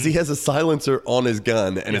 Is he has a silencer on his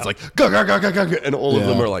gun, and it's like, "Go, go, go, go, go, go," and all of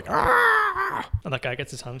them are like, "Ah!" And that guy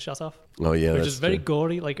gets his hand shot off. Oh, yeah. Which that's is very true.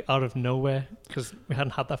 gory, like out of nowhere, because we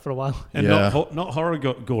hadn't had that for a while. And Yeah. not horror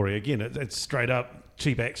gory. Again, it's straight up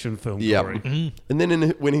cheap action film Yeah. gory. And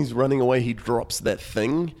then when he's running away, he drops that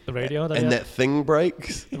thing. The radio that he And had? that thing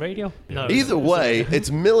breaks. The radio? No. Either way,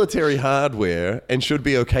 it's military hardware and should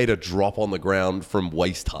be okay to drop on the ground from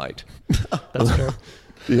waist height. That's true.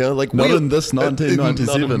 You know, like Not we- in this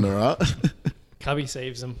 1997, all right? Cabby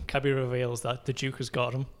saves him. Cabby reveals that the Duke has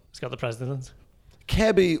got him. He's got the president.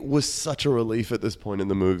 Cabby was such a relief at this point in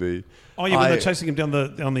the movie. Oh yeah, when they're chasing him down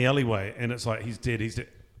the alleyway, and it's like he's dead.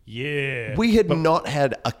 Yeah. We had not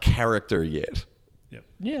had a character yet. Yep.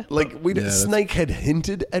 Yeah. Like Snake had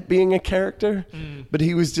hinted at being a character, but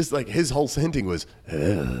he was just like his whole hinting was,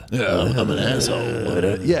 I'm an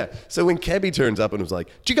asshole. yeah. So when Cabby turns up and was like,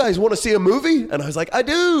 "Do you guys want to see a movie?" and I was like, "I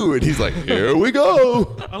do," and he's like, "Here we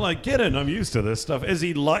go." I'm like, get in, I'm used to this stuff. As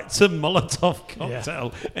he lights a Molotov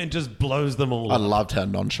cocktail and just blows them all I up. loved how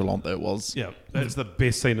nonchalant that was. Yeah, that's the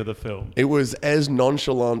best scene of the film. It was as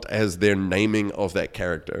nonchalant as their naming of that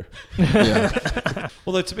character.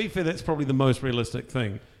 Although, to be fair, that's probably the most realistic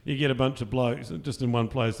thing. You get a bunch of blokes just in one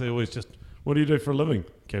place, they always just, what do you do for a living?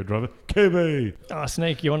 Cab driver. KB.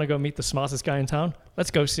 Snake, you want to go meet the smartest guy in town?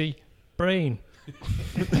 Let's go see Brain.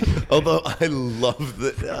 Although I love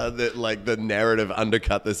that like the narrative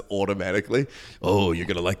undercut this automatically. Oh, you're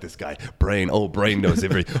gonna like this guy, Brain. Oh, Brain knows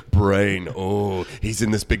every Brain. Oh, he's in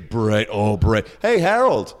this big Brain. Oh, Brain. Hey,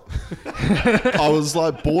 Harold. I was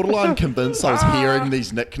like borderline convinced I was hearing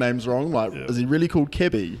these nicknames wrong. Like, is he really called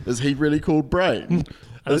Kebby? Is he really called Brain?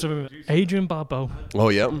 Adrian Barbeau. Oh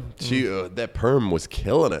yeah, she that perm was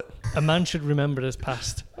killing it. A man should remember his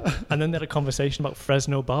past. And then they had a conversation about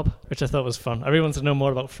Fresno Bob, which I thought was fun. I really wanted to know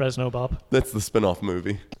more about Fresno Bob. That's the spin-off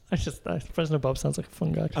movie. Fresno Bob sounds like a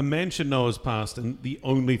fun guy. A man should know his past, and the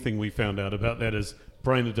only thing we found out about that is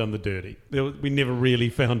Brain had done the dirty. We never really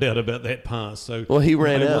found out about that past. So he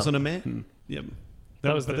ran out. He wasn't a man. Yep.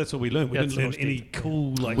 But that's what we learned. We didn't learn any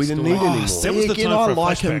cool we didn't need any more. That was the Again, time I for a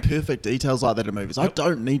like in flashback. perfect details like that in movies. I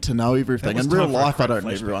don't need to know everything. was In real time for a life, I crap don't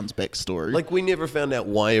need flashback. everyone's backstory. Like we never found out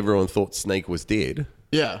why everyone thought Snake was dead.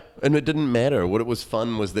 Yeah. And it didn't matter. What it was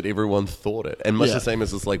fun was that everyone thought it. And much Yeah. the same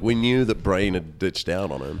as it's like we knew that Brain had ditched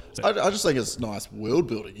out on him. I just think it's nice world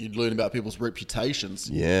building. You learn about people's reputations.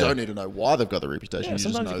 Yeah. You don't need to know why they've got the reputation. Yeah, you just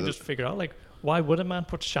sometimes know you can that. just figure out, like, why would a man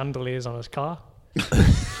put chandeliers on his car?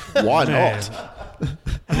 Why Man. not?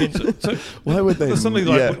 So Why would they? there's something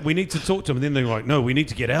like, Yeah. we need to talk to him. And then they're like, no, we need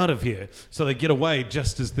to get out of here. So they get away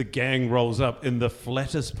just as the gang rolls up in the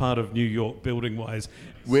flattest part of New York, building-wise.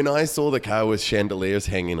 When I saw the car with chandeliers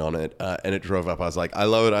hanging on it and it drove up, I was like, I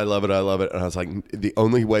love it, I love it, I love it. And I was like, the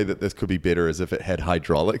only way that this could be better is if it had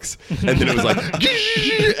hydraulics. And then it was like,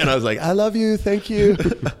 and I was like, I love you, thank you.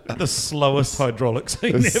 The slowest hydraulic scene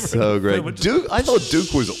It was ever. so They great. were just- Duke, I thought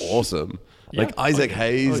Duke was awesome. Like Isaac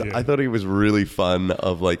Hayes, yeah. I thought he was really fun.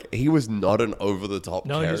 He was not an over the top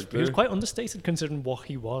No, character. he was quite understated considering what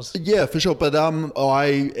he was. Yeah, for sure. But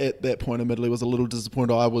I, at that point, admittedly, was a little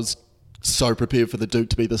disappointed. I was so prepared for the Duke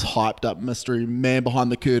to be this hyped up mystery man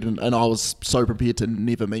behind the curtain, and I was so prepared to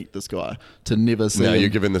never meet this guy, to never see No, him. you're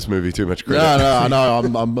giving this movie too much credit. No, I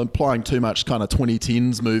know. I'm applying too much kind of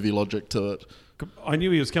 2010s movie logic to it. I knew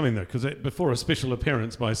he was coming though, because before a special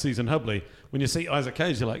appearance by Susan Hubley, when you see Isaac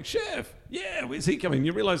Hayes, you're like, Chef, yeah, where's he coming?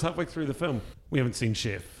 You realise halfway through the film, we haven't seen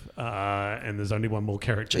Chef, and there's only one more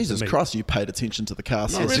character. Jesus to meet. Christ, you paid attention to the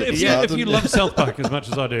cast. Yeah, really, if you love South Park as much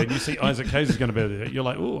as I do, and you see Isaac Hayes is going to be there, you're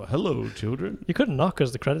like, oh, hello, children. You couldn't knock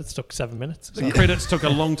because the credits took 7 minutes. The credits took a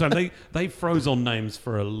long time. They froze on names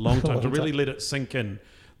for a long time to really let it sink in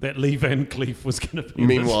that Lee Van Cleef was going to be.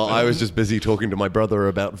 Meanwhile, I was just busy talking to my brother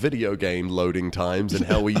about video game loading times and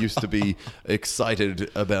how we used to be excited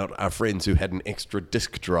about our friends who had an extra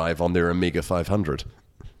disk drive on their Amiga 500.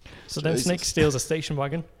 So then Snake steals a station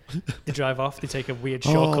wagon. They drive off. They take a weird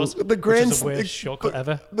Oh, shortcut. the Grand which is the weirdest Snake- shortcut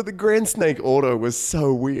ever. But the Grand Snake Auto was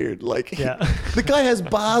so weird. Like, Yeah. the guy has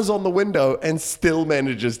bars on the window and still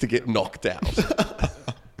manages to get knocked out.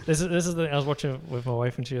 This is the thing I was watching with my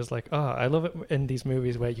wife, and she was like, "Oh, I love it in these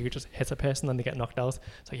movies where you could just hit a person and they get knocked out."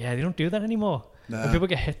 It's like, yeah, they don't do that anymore. When people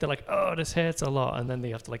get hit, they're like, "Oh, this hurts a lot," and then they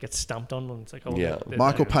have to like get stamped on, and it's like, "Oh, Yeah.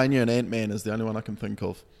 Michael Pena and Ant-Man is the only one I can think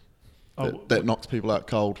of that knocks people out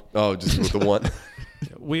cold. Oh, just with the one.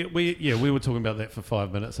 We were talking about that for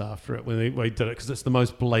 5 minutes after it when we did it, because it's the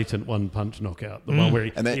most blatant one punch knockout, the one where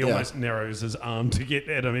he almost narrows his arm to get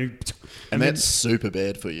at him. And that's super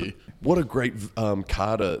bad for you. What a great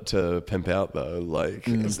car to pimp out, though. Like,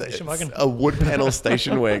 it's Station wagon. a wood panel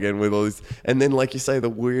station wagon with all these, and then, like you say, the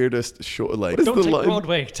weirdest short. Like, Don't take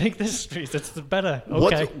Broadway. Take this street. It's the better.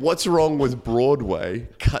 Okay. What's wrong with Broadway?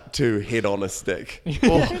 Cut to head on a stick.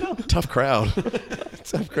 Oh, tough crowd.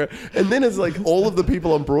 Tough crowd. And then it's like all of the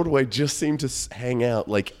people on Broadway just seem to hang out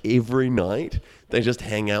like every night. They just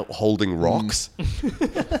hang out holding rocks.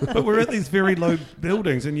 But we're at these very low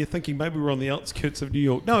buildings, and you're thinking maybe we're on the outskirts of New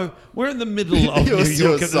York. No, we're in the middle of New You were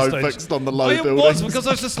York. At so this stage. fixed on the low It buildings. was because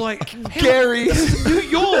I was just like, Gary. this is New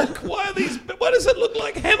York. Why does it look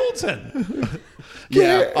like Hamilton?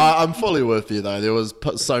 Yeah, I'm fully with you though. There was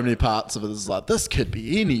so many parts of it that's like, this could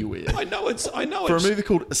be anywhere. I know it's For a movie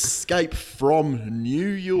called Escape from New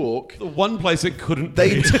York, the one place it couldn't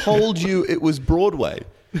They be. told you it was Broadway.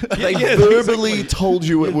 They verbally told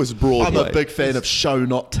you it was Broadway. I'm a big fan of show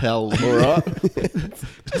not tell. All right.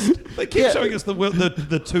 They keep showing us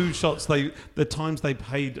the two shots. The times they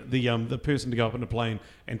paid the person to go up in a plane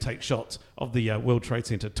and take shots of the World Trade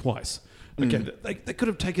Center twice. Okay, they could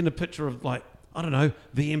have taken a picture of I don't know,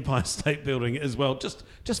 the Empire State Building as well, just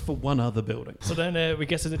for one other building. So then we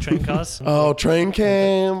get to the train cars. Oh, train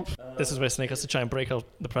camp. This is where Snake has to try and break out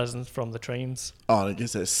the president from the trains. Oh, and I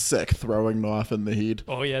guess that sick throwing knife in the head.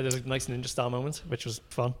 Oh yeah, there's a nice ninja style moment, which was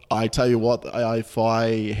fun. I tell you what, if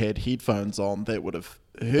I had headphones on, that would have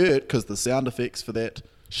hurt because the sound effects for that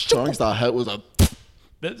throwing star hit was a...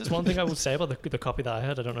 There's one thing I would say about the copy that I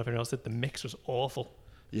heard. I don't know if anyone else did. The mix was awful.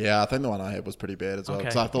 Yeah, I think the one I had was pretty bad as well.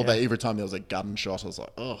 Because I thought that every time there was a gunshot, I was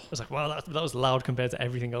like, oh. I was like, wow, that was loud compared to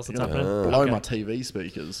everything else that's happening. Blow my TV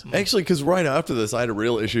speakers. Actually, because right after this, I had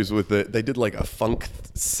real issues with it. They did like a funk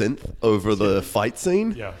synth over the fight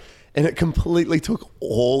scene. Yeah. And it completely took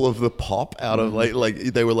all of the pop out of like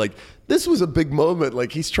they were like, this was a big moment.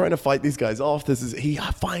 Like he's trying to fight these guys off. He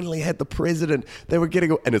finally had the president. They were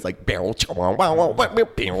getting, and it's like, and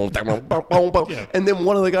then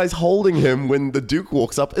one of the guys holding him when the Duke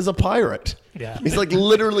walks up is a pirate. Yeah. He's like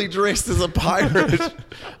literally dressed as a pirate.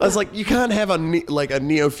 I was like, you can't have a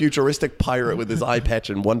neo-futuristic pirate with his eye patch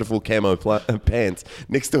and wonderful camo pants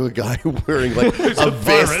next to a guy wearing like a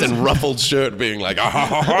vest and ruffled shirt being like,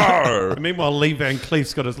 And meanwhile, Lee Van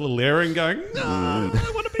Cleef's got his little earring going, no, I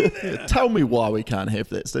don't want to be there. Tell me why we can't have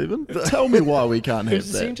that, Stephen. Tell me why we can't have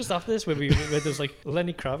There's a scene that. just after this where there's like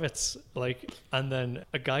Lenny Kravitz, and then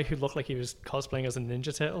a guy who looked like he was cosplaying as a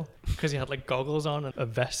Ninja Turtle because he had like goggles on and a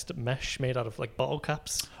vest mesh made out of like bottle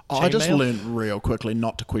caps. I just chainmail. learned real quickly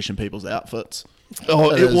not to question people's outfits. oh,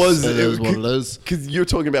 It it is was what it is. Because you're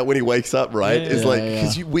talking about when he wakes up, right? Yeah. It's like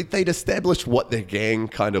Yeah, because they'd established what their gang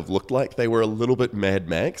kind of looked like. They were a little bit Mad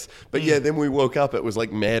Max, but yeah, then we woke up. It was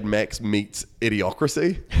like Mad Max meets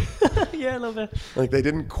Idiocracy. Yeah, I love it. Like they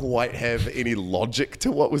didn't quite have any logic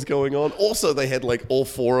to what was going on. Also, they had like all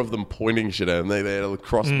four of them pointing shit at him. They had a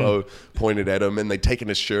crossbow pointed at him, and they'd taken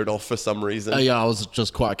his shirt off for some reason. Yeah, I was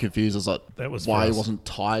just quite confused. I was like, That was why he for us. wasn't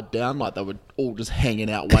tied down? Like they were all just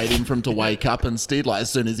hanging out, waiting for him to wake up instead. Like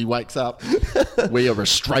as soon as he wakes up, we are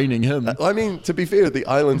restraining him. I mean, to be fair, the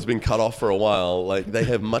island's been cut off for a while. Like they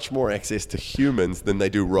have much more access to humans than they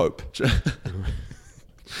do rope.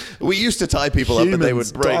 We used to tie people up and they would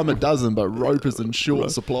break. dime a dozen, but rope is in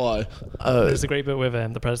short supply. There's a great bit with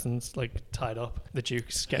the president's like tied up. The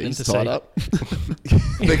Duke's getting He's him to tied say, up.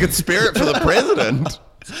 They could spare it for the president.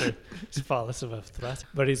 It's true. It's far less of a threat.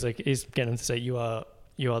 But he's getting him to say, you are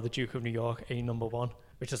the Duke of New York, a number one,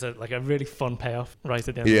 which is a really fun payoff right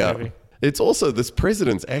at the end of Yeah. the movie. It's also, this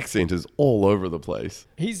president's accent is all over the place.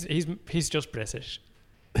 He's just British.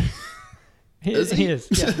 Is He he? is.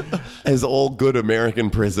 Yeah. As all good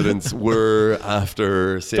American presidents were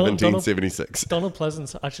after 1776. Donald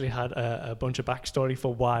Pleasance actually had a bunch of backstory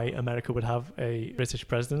for why America would have a British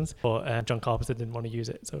president, but John Carpenter didn't want to use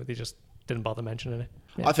it, so they just didn't bother mentioning it.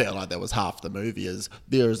 Yeah. I felt like that was half the movie. Is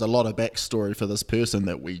there is a lot of backstory for this person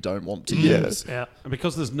that we don't want to use. Yeah. And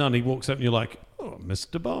because there's none, he walks up and you're like, oh,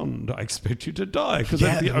 Mr. Bond, I expect you to die. Because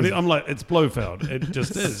I'm like, it's Blofeld. It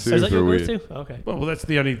just is. Is that your weird. go-to? Okay. Well, that's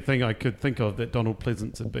the only thing I could think of that Donald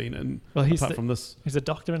Pleasance had been in, Well, apart from this. He's a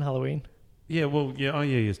doctor in Halloween, Yeah, well, yeah, oh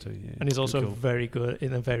yeah, he is too. Yeah, and he's also Cool. very good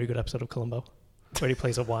in a very good episode of Columbo, where he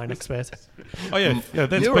plays a wine expert. Oh yeah,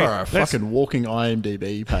 that's You big. are a That's- fucking walking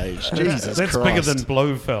IMDb page. Jesus That's Christ. bigger than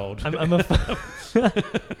Blofeld I'm a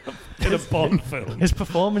in a Bond film. His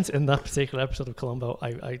performance in that particular episode of Columbo,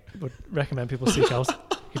 I would recommend people seek out.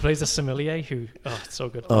 He plays a sommelier who, it's so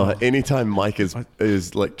good. Anytime Mike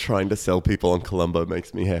is like trying to sell people on Columbo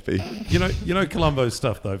makes me happy. You know Columbo's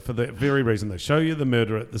stuff though, for that very reason. They show you the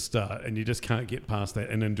murder at the start, and you just can't get past that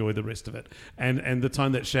and enjoy the rest of it. And the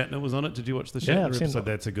time that Shatner was on it, did you watch the Shatner Yeah, I've seen episode? them.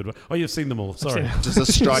 That's a good one. Oh, you've seen them all. Sorry. seen them. Does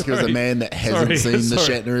this strike you as a Sorry. man that hasn't Sorry. seen the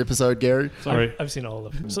Sorry. Shatner episode, Gary? Sorry. I've seen all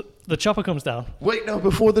of them. So the chopper comes down. Wait, no,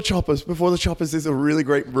 before the choppers, there's a really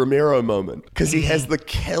great Romero moment because he has the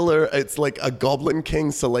killer, it's like a Goblin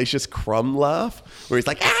King Salacious Crumb laugh where he's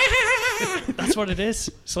like, ah! That's what it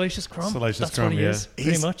is. Salacious Crumb. Salacious That's Crumb, what he yeah. is. Pretty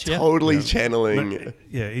He's much, yeah. totally channeling.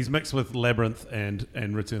 Yeah, he's mixed with Labyrinth and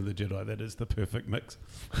Return of the Jedi. That is the perfect mix.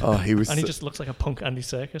 Oh, he was. And he just looks like a punk Andy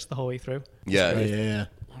Serkis the whole way through. yeah, Yeah.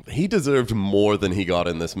 he deserved more than he got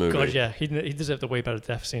in this movie. God, yeah. He deserved a way better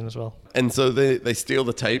death scene as well. And so they steal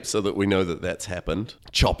the tape so that we know that that's happened.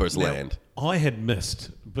 Choppers land. I had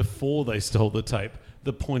missed, before they stole the tape,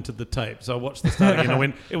 the point of the tape. So I watched the start again. I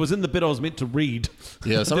went, it was in the bit I was meant to read.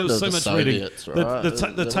 Yeah, there was so much Soviets, reading. right?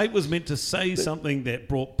 The tape was meant to say something that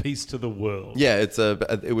brought peace to the world. Yeah,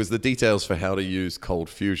 it was the details for how to use cold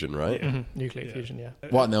fusion, right? Nuclear fusion, yeah.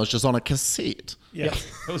 What, and that was just on a cassette? Yeah.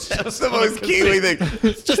 It was That's just the most Kiwi thing.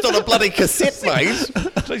 It's just on a bloody cassette, mate.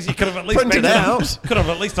 Jeez, you could have at least Print it out. Could have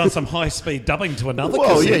at least done some high-speed dubbing to another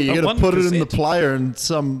Well, cassette. yeah, you not got one to put it in the cassette. player and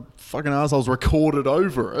some fucking assholes recorded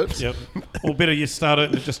over it. Yep. Or better, you start it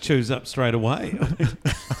and it just chews up straight away.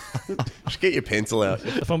 Just get your pencil out.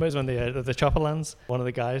 The fun bit is when the chopper lands, one of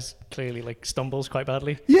the guys clearly like stumbles quite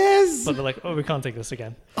badly. Yes. But they're like, oh, we can't take this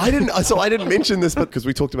again. I didn't mention this, but because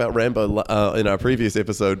we talked about Rambo in our previous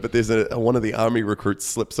episode, but there's one of the army recruits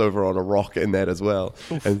slips over on a rock in that as well,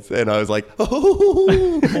 and I was like,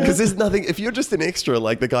 oh, because there's nothing. If you're just an extra,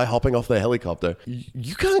 like the guy hopping off the helicopter,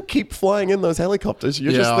 you can't keep flying in those helicopters.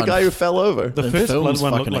 You're just the guy who fell over. The And first film's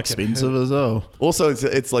Blood one fucking looked like expensive as well. Also,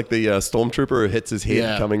 it's like the stormtrooper who hits his head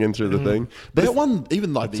Yeah. coming in through the thing. But that one,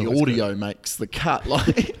 even like the audio makes the cut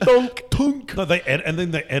like Dunk. tunk. No, and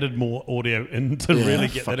then they added more audio in to Yeah, really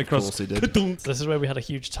get fuck, that of across. course they did. Ka-dunk. So this is where we had a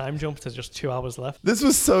huge time jump to just 2 hours left. This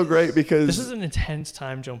was so great because This is an intense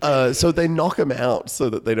time jump. so they knock him out so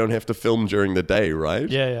that they don't have to film during the day, right?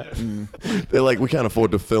 Yeah. They're like, we can't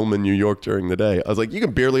afford to film in New York during the day. I was like, you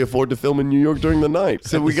can barely afford to film in New York during the night.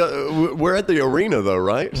 So we're at the arena though,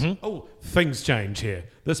 right? Oh, things change here.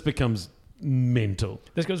 This becomes mental.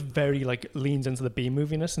 This goes very like leans into the B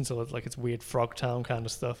moviness and so it's weird Frog Town kind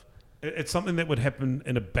of stuff. It's something that would happen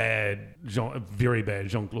in a very bad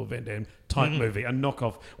Jean-Claude Van Damme type movie, a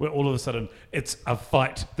knockoff, where all of a sudden it's a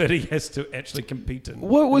fight that he has to actually compete in.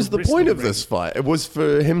 What was In a the point wrestling of ring. this fight? It was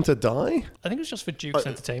for him to die? I think it was just for Duke's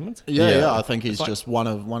entertainment. Yeah, I think he's like- just one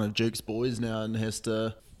of Duke's boys now and has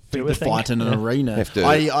to Do a thing. fight in an arena. Have to-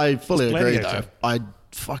 I fully It's agree though. gladiator. I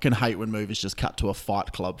fucking hate when movies just cut to a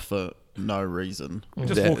fight club for no reason.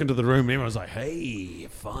 Just That- walk into the room, everyone's like, hey,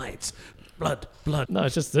 fights, blood. No,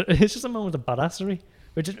 it's just a moment of badassery,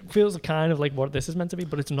 which it feels kind of like what this is meant to be,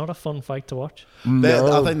 but it's not a fun fight to watch. I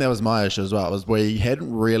think that was my issue as well. It was we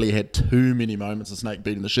hadn't really had too many moments of Snake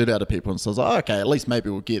beating the shit out of people, and so I was like, okay, at least maybe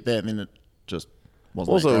we'll get that. And then it just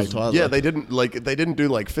wasn't Also, that great either. they didn't do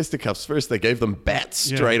like fisticuffs first. They gave them bats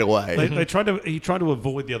straight away. He tried to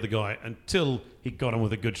avoid the other guy until he got him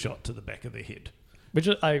with a good shot to the back of the head. Which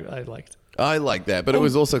I liked. I like that, but it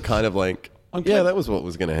was also kind of like, I'm glad- that was what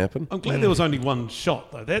was going to happen. I'm glad there was only one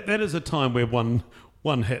shot though. That is a time where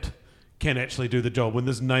one hit can actually do the job when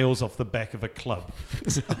there's nails off the back of a club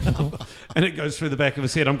and it goes through the back of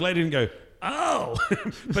his head. I'm glad he didn't go, oh,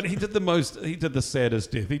 but he did the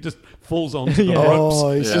saddest death. He just falls onto the ropes.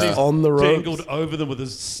 Oh, he's and just on the ropes. dangled over them with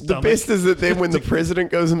his The stomach. best is that then when the president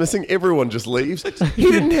goes missing, everyone just leaves.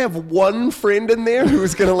 He didn't have one friend in there who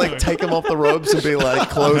was going to like take him off the ropes and be like,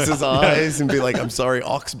 close his eyes and be like, I'm sorry,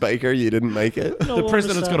 Ox Baker, you didn't make it. The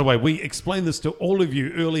president's got away. We explained this to all of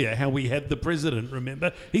you earlier, how we had the president,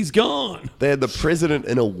 remember? He's gone. They had the president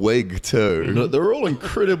in a wig too. Look, they're all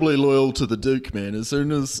incredibly loyal to the Duke, man. As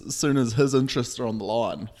soon as his interests are on the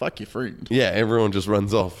line, fuck your friend. Yeah, everyone just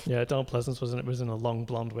runs off. Yeah, Donald Pleasance was in a long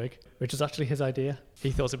blonde wig, which is actually his idea.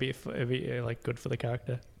 He thought it'd be like good for the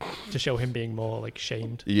character to show him being more like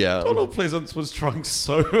shamed. Yeah. Donald Pleasance was trying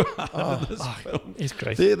so hard in this film. He's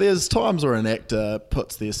great. There's times where an actor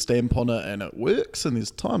puts their stamp on it and it works, and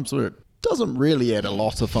there's times where it doesn't really add a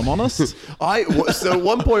lot, if I'm honest. So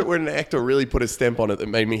one point where an actor really put a stamp on it that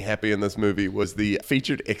made me happy in this movie was the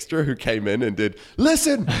featured extra who came in and did,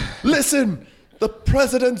 listen, the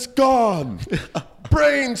president's gone.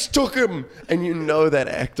 Brains took him. And you know that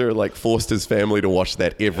actor like forced his family to watch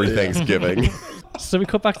that every Thanksgiving. So we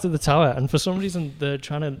cut back to the tower, and for some reason they're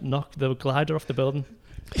trying to knock the glider off the building.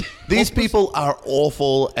 These people are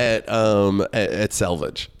awful at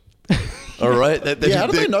salvage. All right? How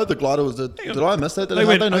did they know the glider was did I miss that? How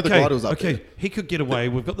did they know the glider was up there? He could get away.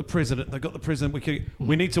 We've got the president. They've got the president.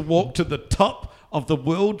 We need to walk to the top of the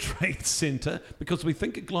World Trade Center because we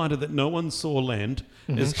think a glider that no one saw land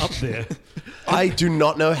is up there. I do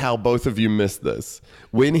not know how both of you missed this.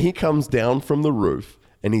 When he comes down from the roof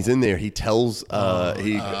and he's in there, he tells,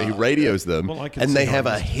 he radios them, Well, I can and they see have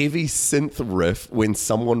how a it is. heavy synth riff when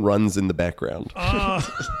someone runs in the background.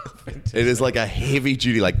 It is like a heavy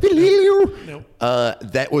duty, like,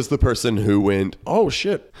 that was the person who went, oh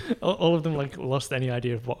shit. All of them like lost any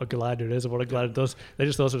idea of what a glider is or what a glider does. They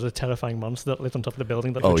just thought it was a terrifying monster that lived on top of the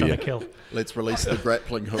building that they're trying to kill. Let's release the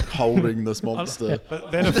grappling hook holding this monster.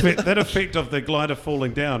 But that effect of the glider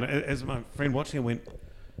falling down, as my friend watching it went,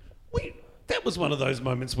 that was one of those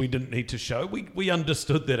moments we didn't need to show. We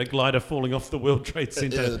understood that a glider falling off the World Trade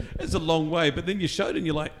Center is a long way, but then you showed it and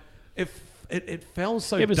you're like, if it fell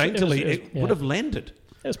so It was- it was- daintily, it was- it yeah. would have landed.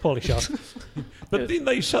 It was poorly shot. But then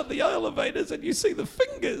they shut the elevators and you see the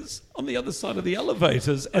fingers on the other side of the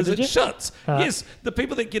elevators as did it you? shuts. Yes, the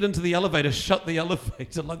people that get into the elevator shut the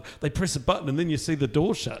elevator. Like they press a button and then you see the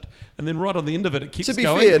door shut. And then right on the end of it, it keeps To be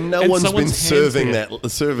going. fair, no and one's been someone's hands there.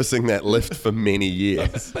 servicing that lift for many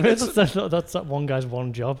years. that's that one guy's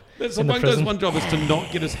one job. That's in the one guy's prison. one job is to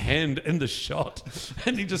not get his hand in the shot.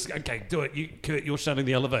 And he just, okay, do it. Kurt, you're shutting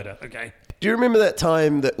the elevator. Okay. Do you remember that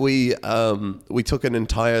time that we took an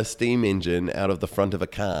entire steam engine out of the front of a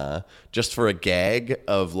car just for a gag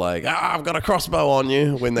of like, I've got a crossbow on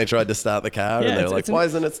you when they tried to start the car, Yeah, and they were like, why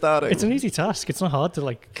isn't it starting? It's an easy task. It's not hard to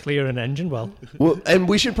like clear an engine well. Well, and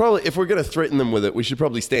we should probably, if we're going to threaten them with it, we should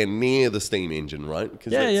probably stand near the steam engine, right?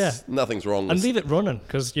 Because nothing's wrong with And leave it running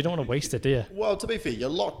because you don't want to waste it, do you? Well, to be fair, you're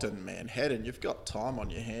locked in Manhattan. You've got time on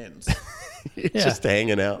your hands. It's Yeah. just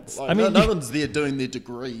hanging out. Like, I mean, no one's there doing their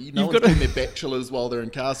degree. No You've one's got to- doing their bachelor's while they're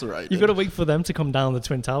incarcerated. You've got to wait for them to come down the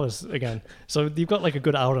Twin Towers again. So you've got like a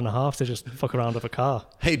good hour and a half to just fuck around with a car.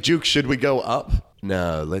 Hey, Duke, should we go up?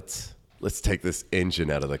 No, let's take this engine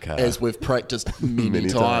out of the car. As we've practiced many, Many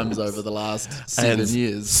times times. over the last 7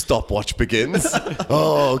 years. Stopwatch begins.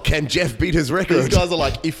 Oh, can Jeff beat his These record? guys are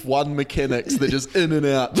like F1 mechanics. They're just in and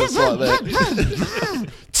out just like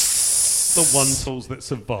that. The one tools that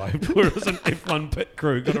survived, whereas an F1 pit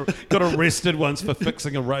crew got arrested once for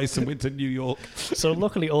fixing a race and went to New York. So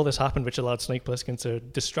luckily all this happened, which allowed Snake Plissken to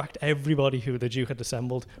distract everybody who the Duke had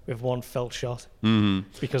assembled with one felt shot. Mm-hmm.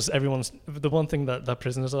 Because the one thing that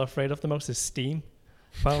prisoners are afraid of the most is steam,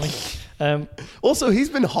 apparently. Also, he's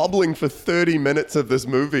been hobbling for 30 minutes of this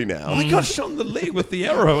movie now. He got shot in the leg with the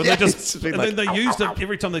arrow, and Yeah, they it's just been and then like, they used it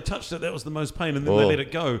every time they touched it. That was the most pain, and then they Oh. let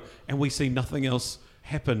it go, and we see nothing else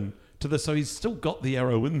happen to this. So he's still got the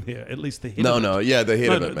arrow in there, at least the head. of it. The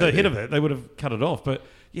head of it. the maybe. head of it. They would have cut it off, but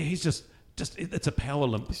yeah, he's just it's a power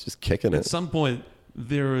limp. He's just kicking At it. some point,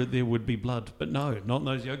 there would be blood, but no, not in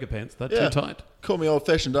those yoga pants. They're too tight. Call me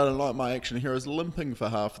old-fashioned. I don't like my action heroes limping for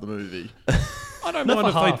half the movie. I don't Not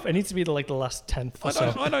mind for if half. It needs to be like the last tenth or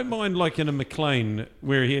I don't mind like in a McLean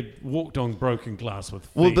where he had walked on broken glass with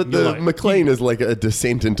feet. Well, but and you're the like, McLean is like a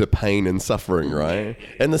descent into pain and suffering, right?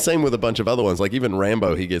 And the same with a bunch of other ones. Like even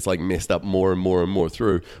Rambo, he gets like messed up more and more and more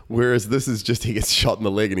through. Whereas this is just he gets shot in the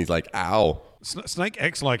leg and he's like, ow. Snake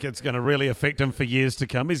acts like it's going to really affect him for years to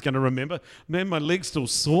come. He's going to remember, man, my leg's still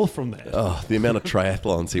sore from that. Oh, the amount of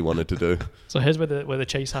triathlons he wanted to do. So here's where the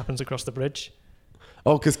chase happens across the bridge.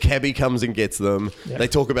 Oh, because Cabby comes and gets them. Yeah. They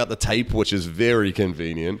talk about the tape, which is very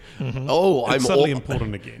convenient. Oh, It's I'm suddenly all-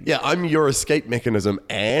 important again. Yeah, I'm your escape mechanism,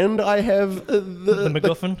 and I have the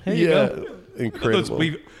MacGuffin. Here you go. Incredible.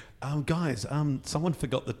 Guys, someone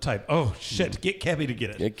forgot the tape. Oh, shit, get Cabby to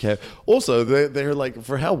get it. Yeah, also, they're like,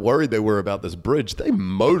 for how worried they were about this bridge, they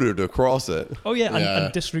motored across it. Oh yeah, Yeah.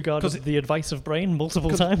 and disregarded 'Cause the advice of Brain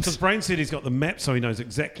multiple Because times. Brain said he's got the map so he knows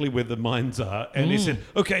exactly where the mines are. And he said,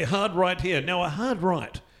 okay, hard right here. Now, a hard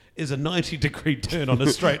right is a 90-degree turn on a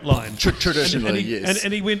straight line. Traditionally, he, yes.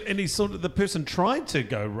 And he went, and he sort of, the person tried to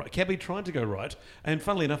go right, Cabby tried to go right, and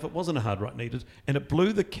funnily enough, it wasn't a hard right needed, and it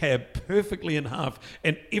blew the cab perfectly in half,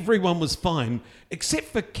 and everyone was fine, except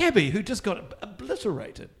for Cabby, who just got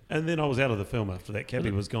obliterated. And then I was out of the film after that.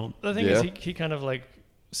 Cabby was gone. The thing Yeah. is, he kind of like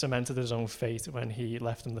cemented his own fate when he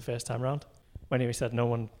left him the first time round. When he said no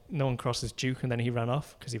one crosses Duke, and then he ran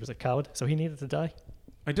off because he was a coward, so he needed to die.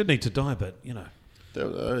 I did need to die, but, you know.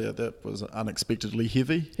 That was unexpectedly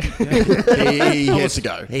heavy. He had to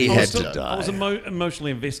go. He I had was to still- die. I was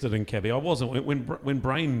emotionally invested in Cabby. I wasn't when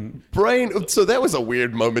Brain. Brain. So that was a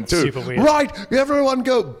weird moment too. Super weird. Right, everyone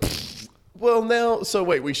go. Well, now, so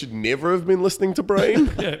wait, we should never have been listening to Brain.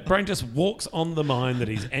 Yeah, Brain just walks on the mine that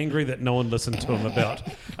he's angry that no one listened to him about,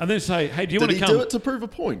 and then say, "Hey, do you want Did to he come?" do it to prove a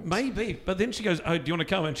point? Maybe, but then she goes, "Oh, do you want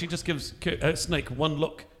to come?" And she just gives Snake one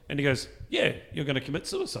look, and he goes, "Yeah, you're going to commit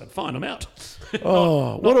suicide. Fine, I'm out."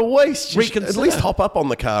 Oh, what a waste! She should at reconsider. least hop up on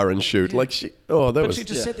the car and shoot. Like she. Oh, that But was. she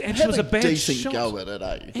just Yeah. said, and she was a bad decent shot. go at it,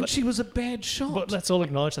 eh? And she was a bad shot. But let's all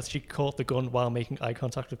acknowledge that she caught the gun while making eye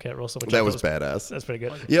contact with Kurt Russell. Which I That thought was badass. That's pretty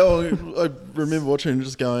good. Yeah, well, I remember watching and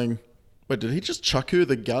just going, wait, did he just chuck her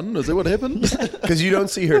the gun? Is that what happened? Because you don't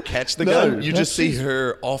see her catch the No, gun. You just see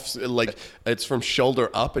her off, like, it's from shoulder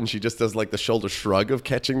up, and she just does, like, the shoulder shrug of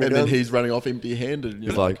catching the and gun. then he's running off empty-handed. And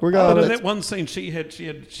you're He's like, we're Oh, going. but in that one scene,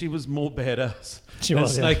 she was more badass She than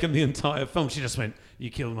was, yeah. Snake in the entire film. She just went, you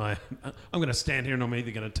kill my. I'm going to stand here and I'm either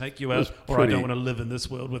going to take you out or I don't want to live in this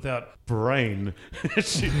world without brain.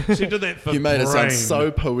 she did that for You made brain. it sound so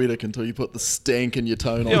poetic until you put the stank in your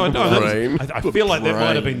tone Yeah, I on. know. Brain. I feel like that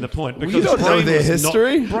might have been the point because you don't know Brain their was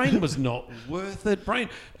history. Brain was not worth it.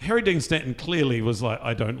 Harry Dean Stanton clearly was like,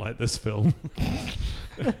 I don't like this film.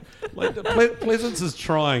 Like Pleasance is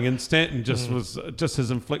trying, and Stanton just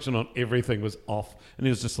his inflection on everything was off, and he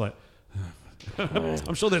was just like.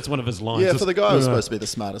 I'm sure that's one of his lines. Yeah, for the guy who's supposed to be the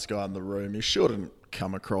smartest guy in the room, he shouldn't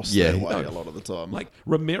come across that way a lot of the time. Like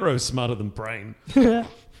Romero's smarter than Brain.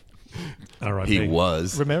 All right, He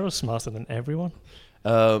was. Romero's smarter than everyone.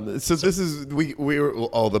 So this is we were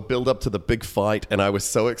the build up to the big fight, and I was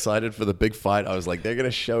so excited for the big fight. I was like, they're gonna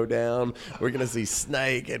show down. We're gonna see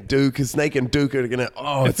Snake and Duke. Snake and Duke are gonna.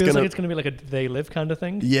 Oh, It feels like it's gonna be like a They Live kind of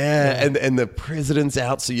thing. Yeah, and the president's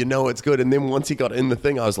out, so you know it's good. And then once he got in the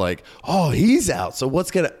thing, I was like, oh, he's out. So what's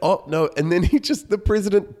gonna? Oh no! And then the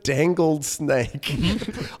president dangled Snake.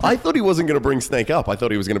 I thought he wasn't gonna bring Snake up. I thought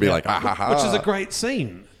he was gonna be like, ha ha ha. Which is a great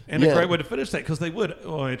scene. And a great way to finish that, because they would.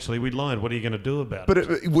 Oh, actually, we lied. What are you going to do about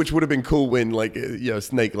it? Which would have been cool when,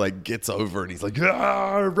 Snake gets over and he's like,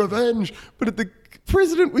 revenge. But the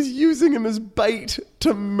president was using him as bait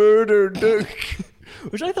to murder Duke.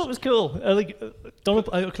 Which I thought was cool.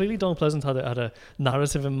 Clearly Donald Pleasance had a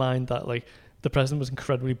narrative in mind that the president was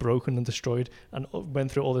incredibly broken and destroyed and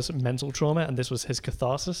went through all this mental trauma, and this was his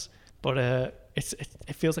catharsis. But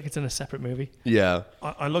it feels like it's in a separate movie. Yeah,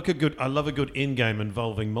 I love a good end game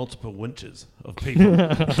involving multiple winches of people.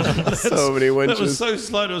 So many winches. That was so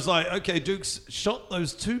slow. It was like, okay, Duke's shot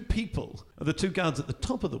those two people, the two guards at the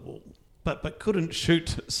top of the wall, but couldn't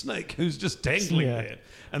shoot Snake, who's just dangling there.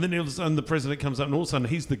 And then all of a sudden the president comes up, and all of a sudden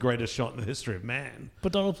he's the greatest shot in the history of man.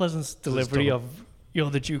 But Donald Pleasance's delivery of "You're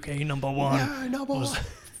the Duke, number one" was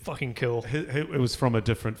fucking cool. It was from a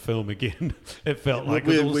different film again. It felt like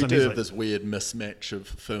we do have this weird mismatch of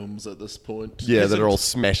films at this point. Yeah, that are all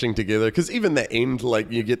smashing together. Because even the end,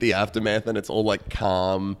 you get the aftermath and it's all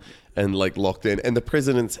calm and locked in. And the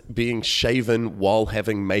president's being shaven while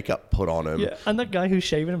having makeup put on him. Yeah, and that guy who's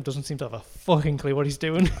shaving him doesn't seem to have a fucking clue what he's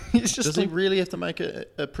doing. He's just Does he really have to make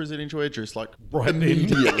a presidential address right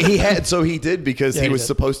immediately? He did because he was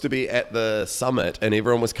supposed to be at the summit and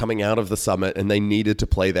everyone was coming out of the summit and they needed to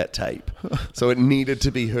play that tape. So it needed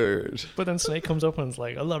to be heard. But then Snake comes up and it's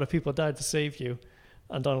like, a lot of people died to save you.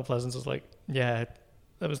 And Donald Pleasance was like, yeah,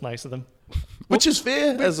 that was nice of them. Which is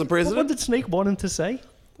fair as the president. What did Snake want him to say?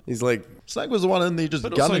 He's like, Snake was the one in there just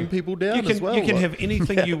gunning people down as well. You can have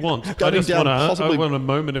anything you want. I want a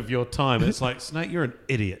moment of your time. It's like, Snake, you're an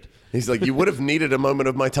idiot. He's like, you would have needed a moment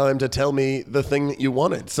of my time to tell me the thing that you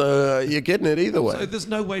wanted. So you're getting it either way. So there's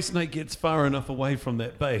no way Snake gets far enough away from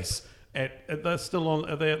that base. Are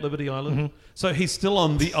they at Liberty Island? Mm-hmm. So he's still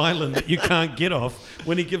on the island that you can't get off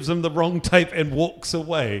when he gives him the wrong tape and walks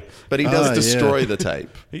away. But he does destroy the tape.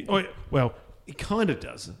 He kind of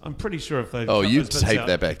does. I'm pretty sure if they... Oh, you'd tape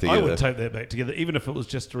that back together. I would tape that back together, even if it was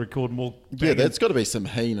just to record more... Yeah, that's got to be some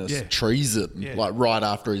heinous treason, right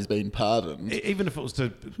after he's been pardoned. Even if it was to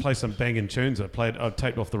play some banging tunes I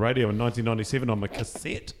taped off the radio in 1997 on my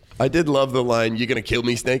cassette. I did love the line, "You're going to kill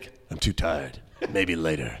me, Snake? I'm too tired. Maybe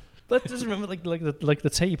later." But just remember, the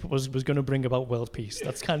tape was going to bring about world peace.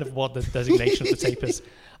 That's kind of what the designation of the tape is.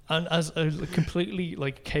 And as a completely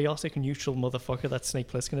chaotic, neutral motherfucker that Snake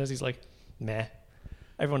Plissken is, he's like, meh.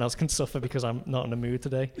 Everyone else can suffer because I'm not in the mood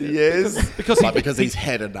today. Yes. because he's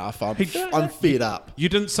had enough. I'm fed up. You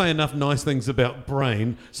didn't say enough nice things about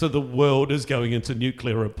Brain, so the world is going into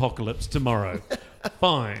nuclear apocalypse tomorrow.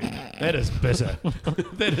 Fine. That is bitter.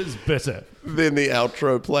 That is bitter. Then the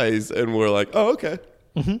outro plays and we're like, oh, okay.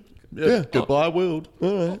 Mm-hmm. Yeah. Goodbye, world.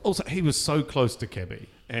 All right. Also, he was so close to Cabby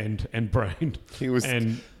and Brain. He was...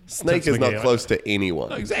 And Snake is not close to anyone.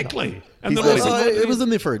 No, exactly. And it was in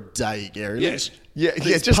there for a day, Gary. Yes.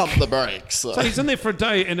 Let's just pump the brakes. So he's in there for a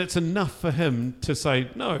day, and it's enough for him to say,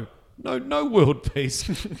 no world peace.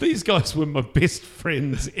 These guys were my best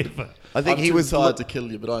friends ever. I think he was tired to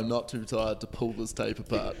kill you, but I'm not too tired to pull this tape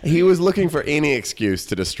apart. He was looking for any excuse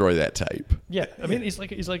to destroy that tape. Yeah, I mean, he's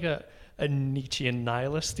like a Nietzschean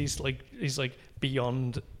nihilist. He's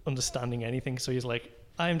beyond understanding anything. So he's like,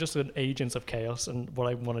 I am just an agent of chaos, and what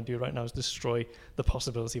I want to do right now is destroy the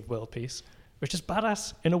possibility of world peace, which is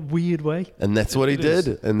badass in a weird way. And that's what he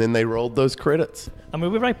did. And then they rolled those credits. And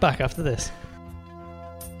we'll be right back after this.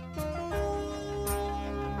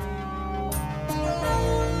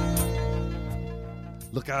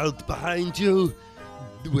 Look out behind you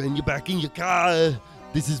when you're back in your car.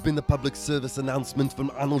 This has been a public service announcement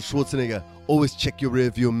from Arnold Schwarzenegger. Always check your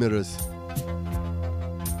rearview mirrors.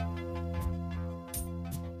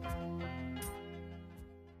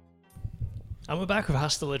 And we're back with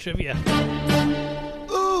Hostile Trivia.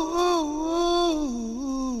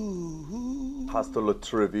 Hostile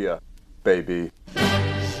trivia, baby.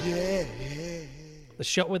 The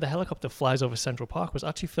shot where the helicopter flies over Central Park was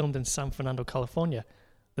actually filmed in San Fernando, California.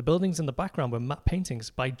 The buildings in the background were matte paintings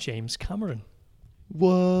by James Cameron.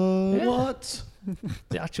 What?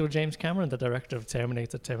 The actual James Cameron, the director of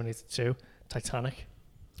Terminator, Terminator 2, Titanic.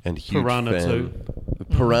 And huge Piranha fan. 2.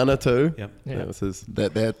 Piranha 2? Yep. Yeah. That was his.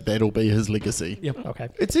 That'll be his legacy. Yep. Okay.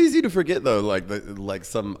 It's easy to forget though, like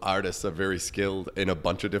some artists are very skilled in a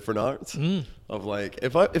bunch of different arts. Of like,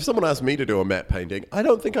 if someone asked me to do a matte painting, I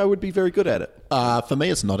don't think I would be very good at it. For me,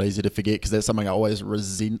 it's not easy to forget because that's something I always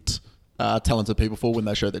resent talented people for when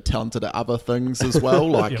they show they're talented at other things as well.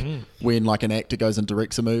 Like when like an actor goes and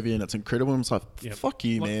directs a movie and it's incredible. I'm just like, fuck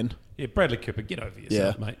you, man. Yeah, Bradley Cooper, get over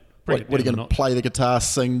yourself, mate. Bring What are it you down going a to notch. play the guitar,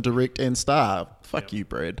 sing, direct, and star? Fuck you,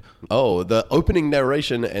 Brad. Oh, the opening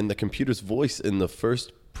narration and the computer's voice in the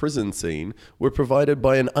first prison scene were provided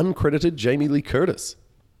by an uncredited Jamie Lee Curtis.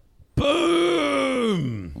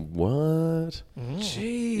 Boom! What?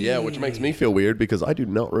 Jeez. Yeah, which makes me feel weird because I do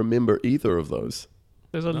not remember either of those.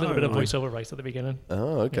 There's a little bit of no. voiceover right at the beginning.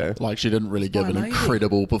 Oh, okay. Like she didn't really give my an lady.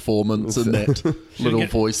 incredible performance in that little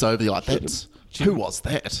get- voiceover. You're like, that's who was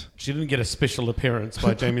that? She didn't get a special appearance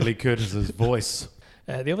by Jamie Lee Curtis's voice.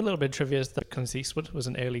 The other little bit of trivia is that Clint Eastwood was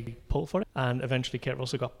an early pull for it, and eventually Kurt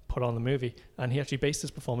Russell got put on the movie, and he actually based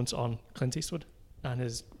his performance on Clint Eastwood and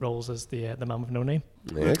his roles as the man with no name.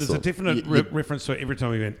 There's a Excellent. definite reference to it every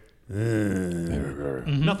time we went.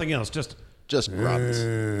 Nothing else, just Just runs.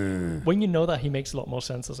 When you know that, he makes a lot more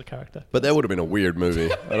sense as a character. But that would have been a weird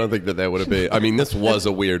movie. I don't think that would have been. I mean, this was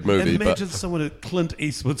a weird movie, imagine but someone at Clint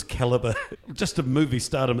Eastwood's caliber, just a movie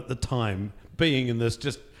stardom at the time, being in this.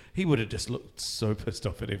 Just he would have just looked so pissed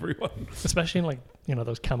off at everyone. Especially in, like, you know,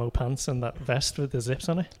 those camo pants and that vest with the zips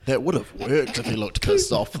on it. That would have worked if he looked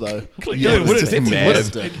pissed off, though. Yeah, it was just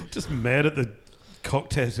mad. Just mad at the cock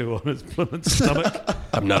tattoo on his blooming stomach.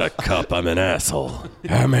 I'm not a cup, I'm an asshole.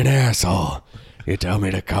 I'm an asshole. You tell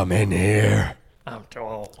me to come in here. I'm too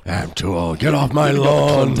old. I'm too old. Get off my Got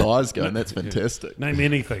lawn. Clint's eyes going. That's fantastic. Name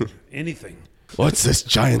anything. Anything. What's this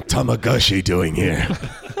giant Tamagotchi doing here?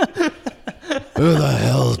 Who the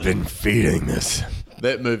hell's been feeding this?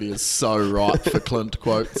 That movie is so right for Clint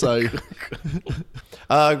quote. So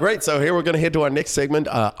great. So here we're going to head to our next segment.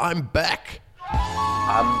 I'm back.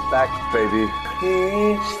 I'm back, baby.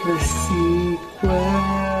 It's the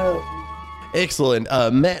sequel. Excellent.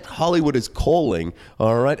 Matt, Hollywood is calling.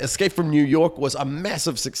 All right. Escape from New York was a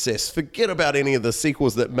massive success. Forget about any of the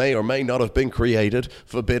sequels that may or may not have been created,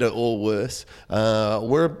 for better or worse.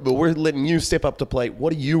 We're letting you step up to plate.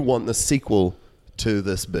 What do you want the sequel to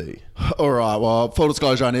this be? all right. Well, full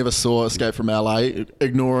disclosure, I never saw Escape from LA.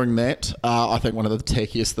 Ignoring that, I think one of the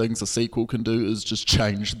tackiest things a sequel can do is just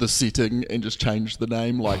change the setting and just change the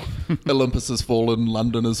name. Like Olympus has fallen,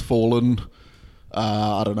 London has fallen.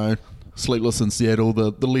 I don't know. Sleepless in Seattle,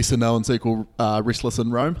 the lesser known sequel, Restless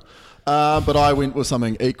in Rome. But I went with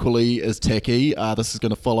something equally as tacky. This is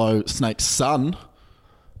going to follow Snake's son,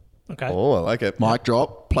 Okay. Oh, I like it. Mic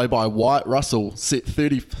drop, played by Wyatt Russell, set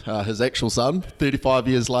 30, his actual son, 35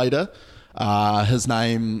 years later. His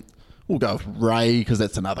name, we'll go with Ray, because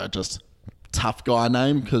that's another just tough guy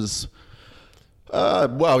name, because,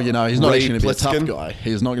 well, you know, he's not Ray actually going to be a Plitskin? tough guy.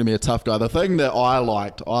 He's not going to be a tough guy. The thing that I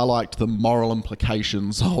liked the moral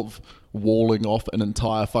implications of walling off an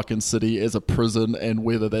entire fucking city as a prison and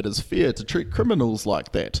whether that is fair to treat criminals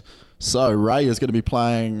like that. So Ray is going to be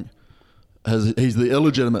playing... he's the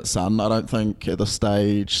illegitimate son. I don't think at this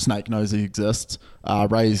stage Snake knows he exists.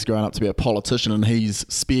 Ray's growing up to be a politician and he's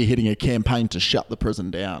spearheading a campaign to shut the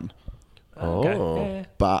prison down. Okay. Yeah.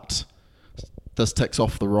 But this ticks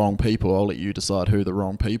off the wrong people. I'll let you decide who the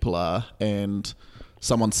wrong people are. And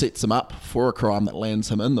someone sets him up for a crime that lands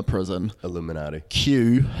him in the prison. Illuminati.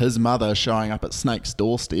 Cue his mother showing up at Snake's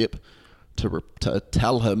doorstep to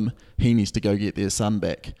tell him he needs to go get their son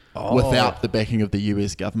back without the backing of the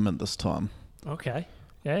US government this time. Okay.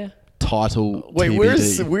 Yeah. Title Wait,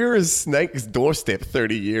 TBD. where is Snake's doorstep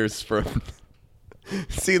 30 years from?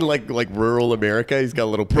 See, like rural America, he's got a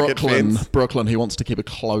little picket fence. Brooklyn, he wants to keep a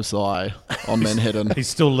close eye on Manhattan. He's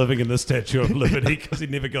still living in the Statue of Liberty because he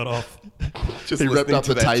never got off. Just He ripped listening up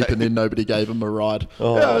to the that tape and then nobody gave him a ride.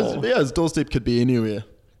 His doorstep could be anywhere.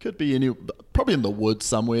 Could be anywhere. Probably in the woods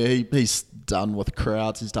somewhere. He's done with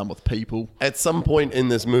crowds. He's done with people. At some point in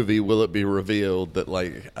this movie, will it be revealed that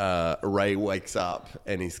like Ray wakes up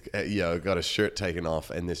and he's got his shirt taken off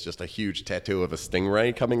and there's just a huge tattoo of a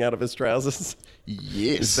stingray coming out of his trousers?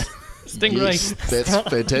 Yes. Stingray. Yes, that's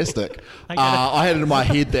fantastic. I get it. I had it in my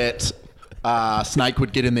head that Snake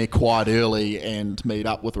would get in there quite early and meet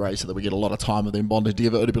up with Ray so that we get a lot of time of them bonding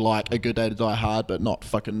together. It would be like A Good Day to Die Hard, but not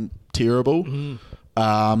fucking terrible.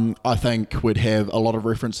 I think we'd have a lot of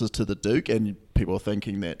references to the Duke, and people are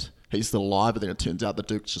thinking that he's still alive, but then it turns out the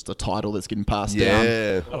Duke's just a title that's getting passed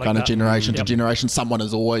down, like kind of generation to generation. Someone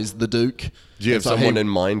is always the Duke. Do you have someone in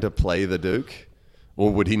mind to play the Duke? Or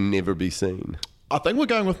would he never be seen? I think we're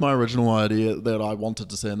going with my original idea that I wanted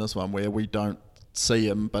to see in this one, where we don't see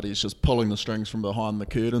him, but he's just pulling the strings from behind the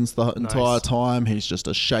curtains the entire time. He's just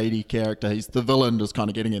a shady character. He's the villain, just kind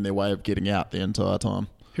of getting in their way of getting out the entire time.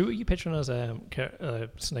 Who are you picturing as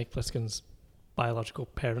Snake Plissken's biological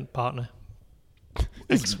parent partner?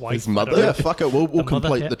 Ex-wife. His mother? Yeah, fuck it. We'll mother,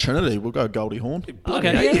 complete yeah. the Trinity. We'll go Goldie Hawn.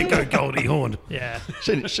 Okay, There you go, Goldie Hawn. Yeah.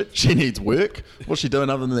 She needs work. What's she doing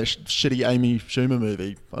other than that shitty Amy Schumer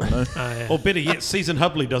movie? I don't know. Yeah. Or better yet, Susan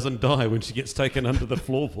Hubley doesn't die when she gets taken under the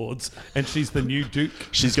floorboards, and she's the new Duke.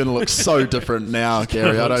 She's going to look so different now,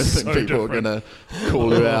 Gary. I don't think So people are going to call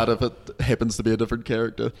her out if it happens to be a different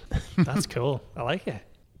character. That's cool. I like it.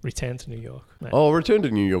 Return to New York. Right. Oh, Return to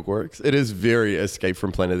New York works. It is very Escape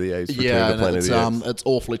from Planet of the Apes. Return Yeah, to and Planet of the Apes. it's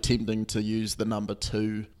awfully tempting to use the number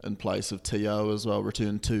 2 in place of TO as well.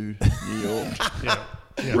 Return to New York. Yeah.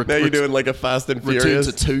 Now you're doing like a Fast and Return Furious.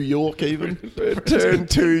 to 2 York even. Return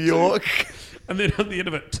to York. And then at the end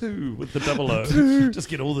of it, 2 with the double O. Just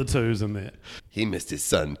get all the 2s in there. He missed his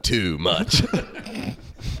son too much.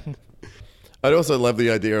 I'd also love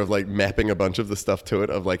the idea of like mapping a bunch of the stuff to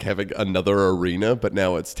it, of like having another arena, but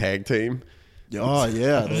now it's tag team. Oh,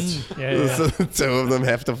 yeah. That's, Yeah. So the two of them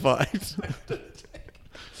have to fight.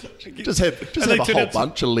 just have they a turn whole it-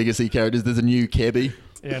 bunch of legacy characters. There's a new cabbie.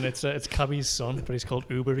 Yeah, and it's Cubby's son, but he's called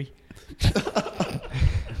Ubery.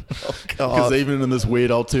 Because even in this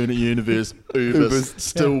weird alternate universe, Ubers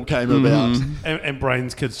still came about. And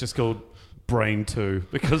Brain's kid's just called Brain 2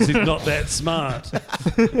 because he's not that smart.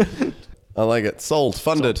 I like it. Sold.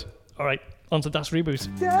 Funded. All right, on to Das Reboot.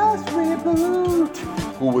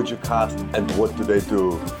 Who would you cast and what do they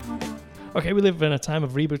do? Okay, we live in a time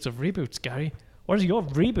of reboots, Gary. What is your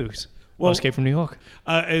reboot? Well, Escape from New York.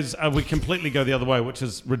 We completely go the other way, which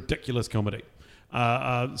is ridiculous comedy.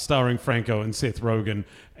 Starring Franco and Seth Rogen,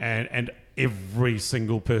 and every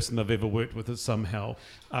single person I've ever worked with is somehow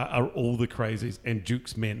are all the crazies, and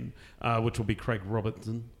Duke's Men, which will be Craig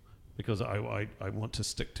Robertson, because I want to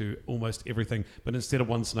stick to almost everything, but instead of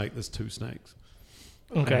one snake, there's 2 snakes.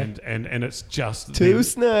 Okay. And it's just Two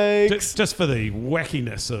snakes. just for the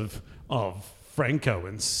wackiness of Franco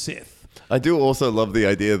and Seth. I do also love the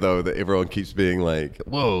idea, though, that everyone keeps being like,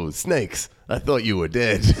 whoa, snakes. I thought you were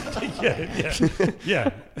dead.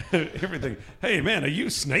 Yeah. Everything. Hey, man, are you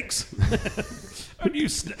snakes? Are you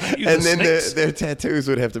And then their tattoos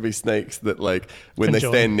would have to be snakes that, like, when Conjoin. they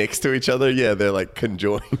stand next to each other, they're like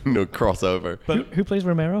conjoined or crossover. Who plays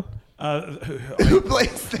Romero? Who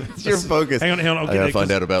plays? That's your focus. Hang on. I gotta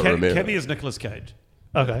find out about Romero. Cabby is Nicolas Cage.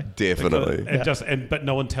 Okay. Definitely. But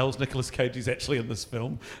no one tells Nicolas Cage he's actually in this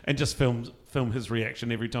film, and just film his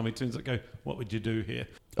reaction every time he turns it. Go, what would you do here?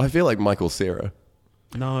 I feel like Michael Cera.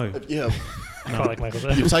 No. Yeah. Quite like Michael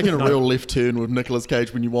Cera. You've taken a real left turn with Nicolas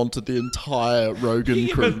Cage when you wanted the entire Rogan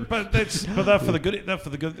crew. But they're for the good. They're for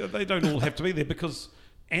the good. They don't all have to be there because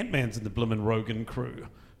Ant-Man's in the bloomin' Rogan crew.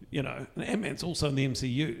 You know, and Ant-Man's also in the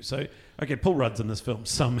MCU. So okay, Paul Rudd's in this film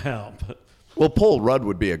somehow, but Well, Paul Rudd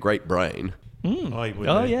would be a great brain. he would.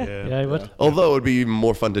 Oh, yeah. Yeah, I would. Although it would be even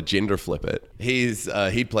more fun to gender flip it.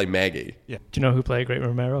 He'd play Maggie. Do you know who played Great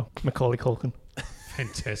Romero? Macaulay Culkin.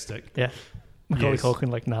 Fantastic. Yeah. Macaulay Yes.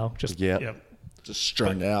 Culkin, like now. Just Yeah. Yep. Just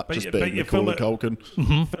strung out, but just you- being but you film Macaulay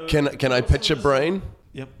Culkin. Can I pitch a brain?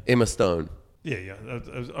 Yep. Emma Stone. Yeah.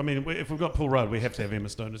 I mean, if we've got Paul Rudd, we have to have Emma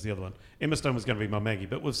Stone as the other one. Emma Stone was going to be my Maggie,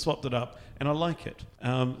 but we've swapped it up, and I like it.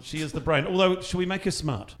 She is the brain. Although, should we make her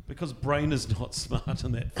smart? Because Brain is not smart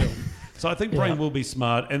in that film. So I think Brain will be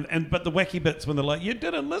smart. But the wacky bits when they're like, you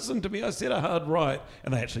didn't listen to me, I said a hard right,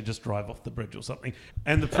 and they actually just drive off the bridge or something.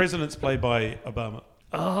 And the president's played by Obama.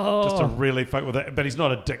 Oh. Just to really fuck with it. But he's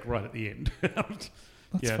not a dick right at the end.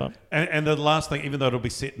 That's fun. And the last thing, even though it'll be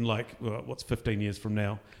set in like, what's 15 years from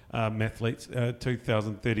now, mathletes,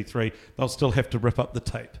 2033, they'll still have to rip up the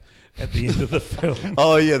tape at the end of the film.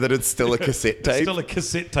 Oh yeah, that it's still a cassette It's tape. still a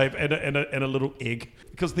cassette tape and a little egg.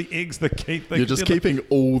 Because the egg's the key thing. You're just keeping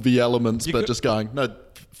all the elements, but just going, no,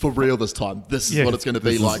 for real this time. This is Yeah. what it's going to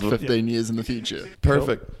be like 15 years in the future.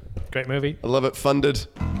 Perfect. Great movie. I love it. Funded.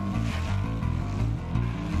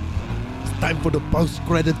 Time for the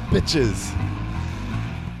post-credit bitches.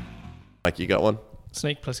 Mike, you got one?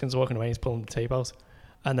 Snake Plissken's walking away, he's pulling the tape out.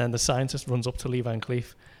 And then the scientist runs up to Lee Van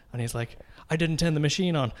Cleef and he's like, I didn't turn the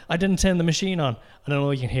machine on. I didn't turn the machine on. And then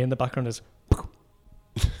all you can hear in the background is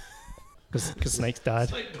because Snake's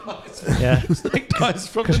died. Yeah, Snake dies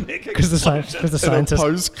from the neck. because the scientist. In a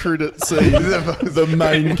post-credit scene, the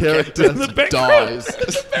main character dies.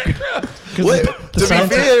 Well, to be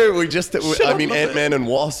scientist- fair, I mean, Ant-Man and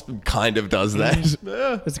Wasp kind of does that.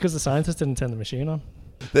 It's because the scientist didn't turn the machine on.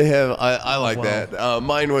 They have. I like that.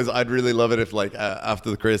 Mine was. I'd really love it if, like, after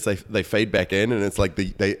the credits, they fade back in, and it's like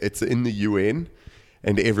it's in the UN,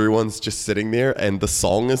 and everyone's just sitting there, and the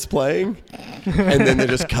song is playing, and then they're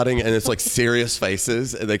just cutting, and it's like serious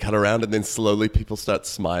faces, and they cut around, and then slowly people start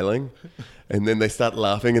smiling. And then they start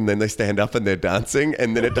laughing, and then they stand up and they're dancing,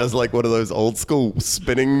 and then it does like one of those old school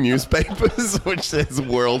spinning newspapers, which says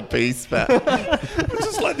 "World Peace." It's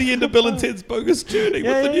just like the end of Bill and Ted's Bogus Journey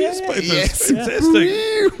with the newspapers. Yes.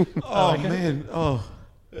 Fantastic. Oh, man. Oh.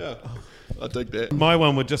 Yeah, I dig that. My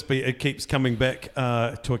one would just be, it keeps coming back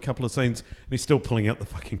to a couple of scenes, and he's still pulling out the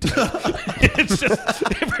fucking tape. It's just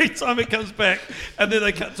every time it comes back, and then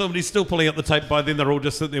they cut to him, and he's still pulling out the tape. By then, they're all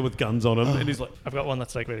just sitting there with guns on him, and he's like, I've got one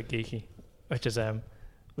that's like really geeky, which is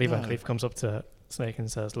Lee Van Cleef comes up to Snake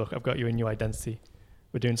and says, "Look, I've got you a new identity.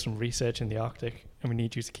 We're doing some research in the Arctic, and we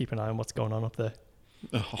need you to keep an eye on what's going on up there."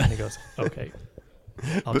 And he goes, "Okay,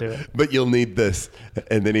 I'll do it." But you'll need this.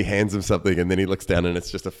 And then he hands him something, and then he looks down, and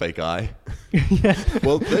it's just a fake eye.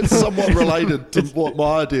 Well, that's somewhat related to what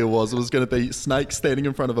my idea was. It was going to be Snake standing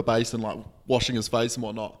in front of a basin, like washing his face and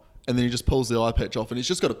whatnot. And then he just pulls the eye patch off, and he's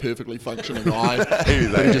just got a perfectly functioning eye.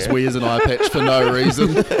 And he just wears an eye patch for no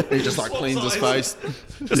reason. And he just like cleans his face.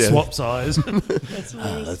 just swaps eyes.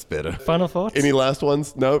 That's better. Final thoughts? Any last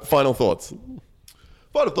ones? No? Final thoughts?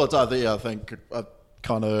 Final thoughts, I think I've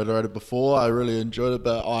kind of iterated before. I really enjoyed it,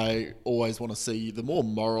 but I always want to see the more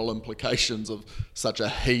moral implications of such a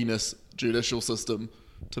heinous judicial system,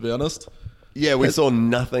 to be honest. Yeah, we saw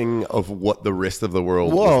nothing of what the rest of the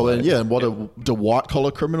world Well, was and like. yeah, and do white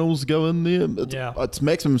collar criminals go in there? It's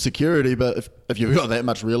maximum security, but if you've got that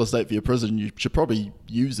much real estate for your prison, you should probably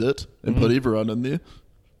use it and put everyone in there.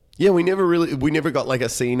 Yeah, we never got like a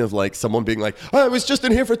scene of like someone being like, "I was just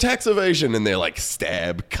in here for tax evasion," and they're like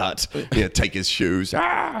stab, cut, take his shoes.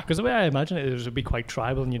 Because the way I imagine it would be quite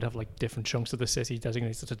tribal, and you'd have like different chunks of the city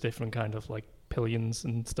designated to different kind of like pillions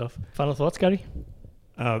and stuff. Final thoughts, Gary?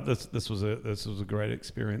 This was a great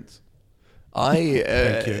experience. No,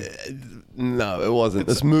 it wasn't.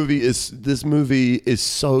 This movie is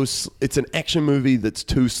so. It's an action movie that's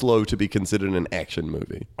too slow to be considered an action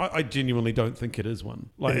movie. I genuinely don't think it is one.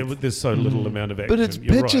 Like there's so little amount of action. But it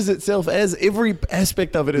You're pitches right. itself as every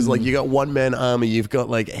aspect of it is like you got one man army, you've got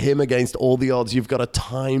like him against all the odds, you've got a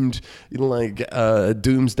timed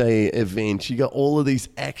doomsday event, you got all of these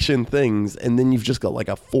action things, and then you've just got like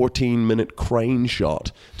a 14-minute crane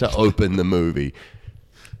shot to open the movie.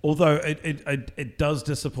 Although it does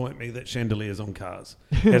disappoint me that Chandeliers on Cars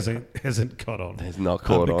hasn't caught on. Has not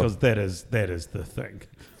caught on. Because that is the thing.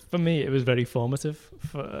 For me, it was very formative.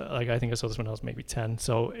 I think I saw this when I was maybe 10,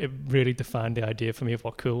 so it really defined the idea for me of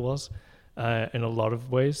what cool was in a lot of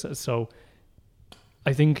ways. So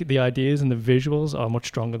I think the ideas and the visuals are much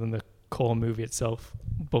stronger than the core movie itself,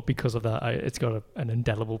 but because of that, it's got an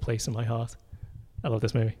indelible place in my heart. I love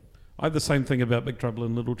this movie. I have the same thing about Big Trouble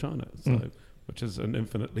in Little China, which is an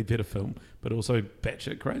infinitely better film, but also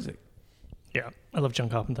batshit crazy. Yeah, I love John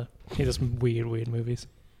Carpenter. He does some weird movies.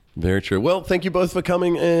 Very true. Well, thank you both for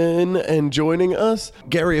coming in and joining us.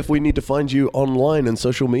 Gary, if we need to find you online and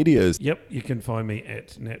social medias. Yep, you can find me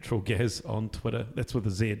at Natural Gaz on Twitter. That's with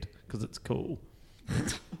a Z, because it's cool.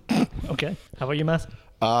 Okay. How about you, Matt?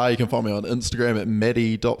 You can find me on Instagram at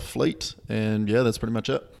maddie.fleet. And yeah, that's pretty much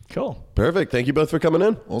it. Cool. Perfect. Thank you both for coming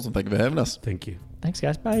in. Awesome. Thank you for having us. Thank you. Thanks,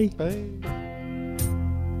 guys. Bye. Bye.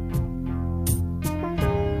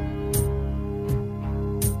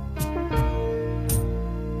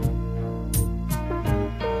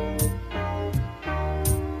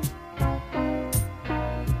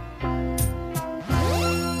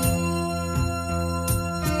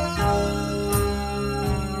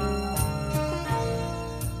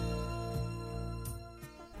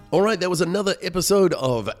 All right, that was another episode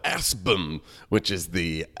of ASSBM, which is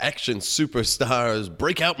the Action Superstars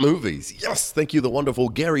Breakout Movies. Yes, thank you, the wonderful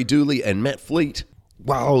Gary Dooley and Matt Fleet.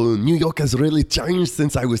 Wow, New York has really changed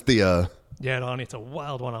since I was there. Yeah, Ronnie, it's a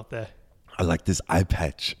wild one out there. I like this eye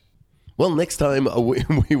patch. Well, next time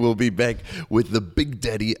we will be back with the big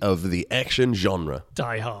daddy of the action genre.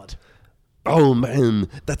 Die Hard. Oh man,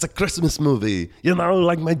 that's a Christmas movie. You know,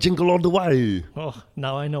 like my Jingle All the Way. Oh,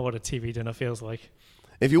 now I know what a TV dinner feels like.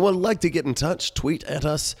 If you would like to get in touch, tweet at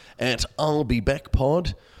us at I'll Be Back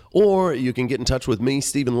Pod, or you can get in touch with me,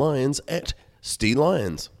 Stephen Lyons, at Steve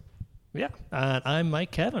Lyons. Yeah, and I'm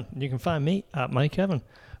Mike Kevin. You can find me at Mike Kevin.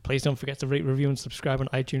 Please don't forget to rate, review, and subscribe on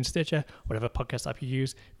iTunes, Stitcher, whatever podcast app you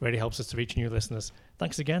use. It really helps us to reach new listeners.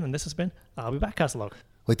 Thanks again, and this has been I'll Be Back Catalog.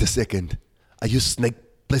 Wait a second. Are you Snake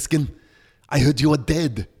Plissken? I heard you were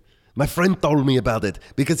dead. My friend told me about it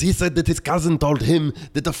because he said that his cousin told him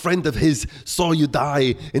that a friend of his saw you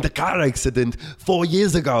die in a car accident 4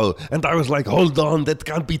 years ago. And I was like, hold on, that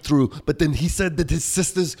can't be true. But then he said that his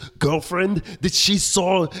sister's girlfriend, that she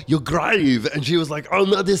saw your grave. And she was like, oh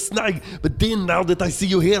no, this Snake. But then now that I see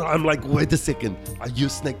you here, I'm like, wait a second. Are you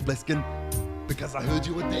Snake Plissken? Because I heard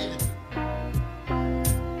you were dead.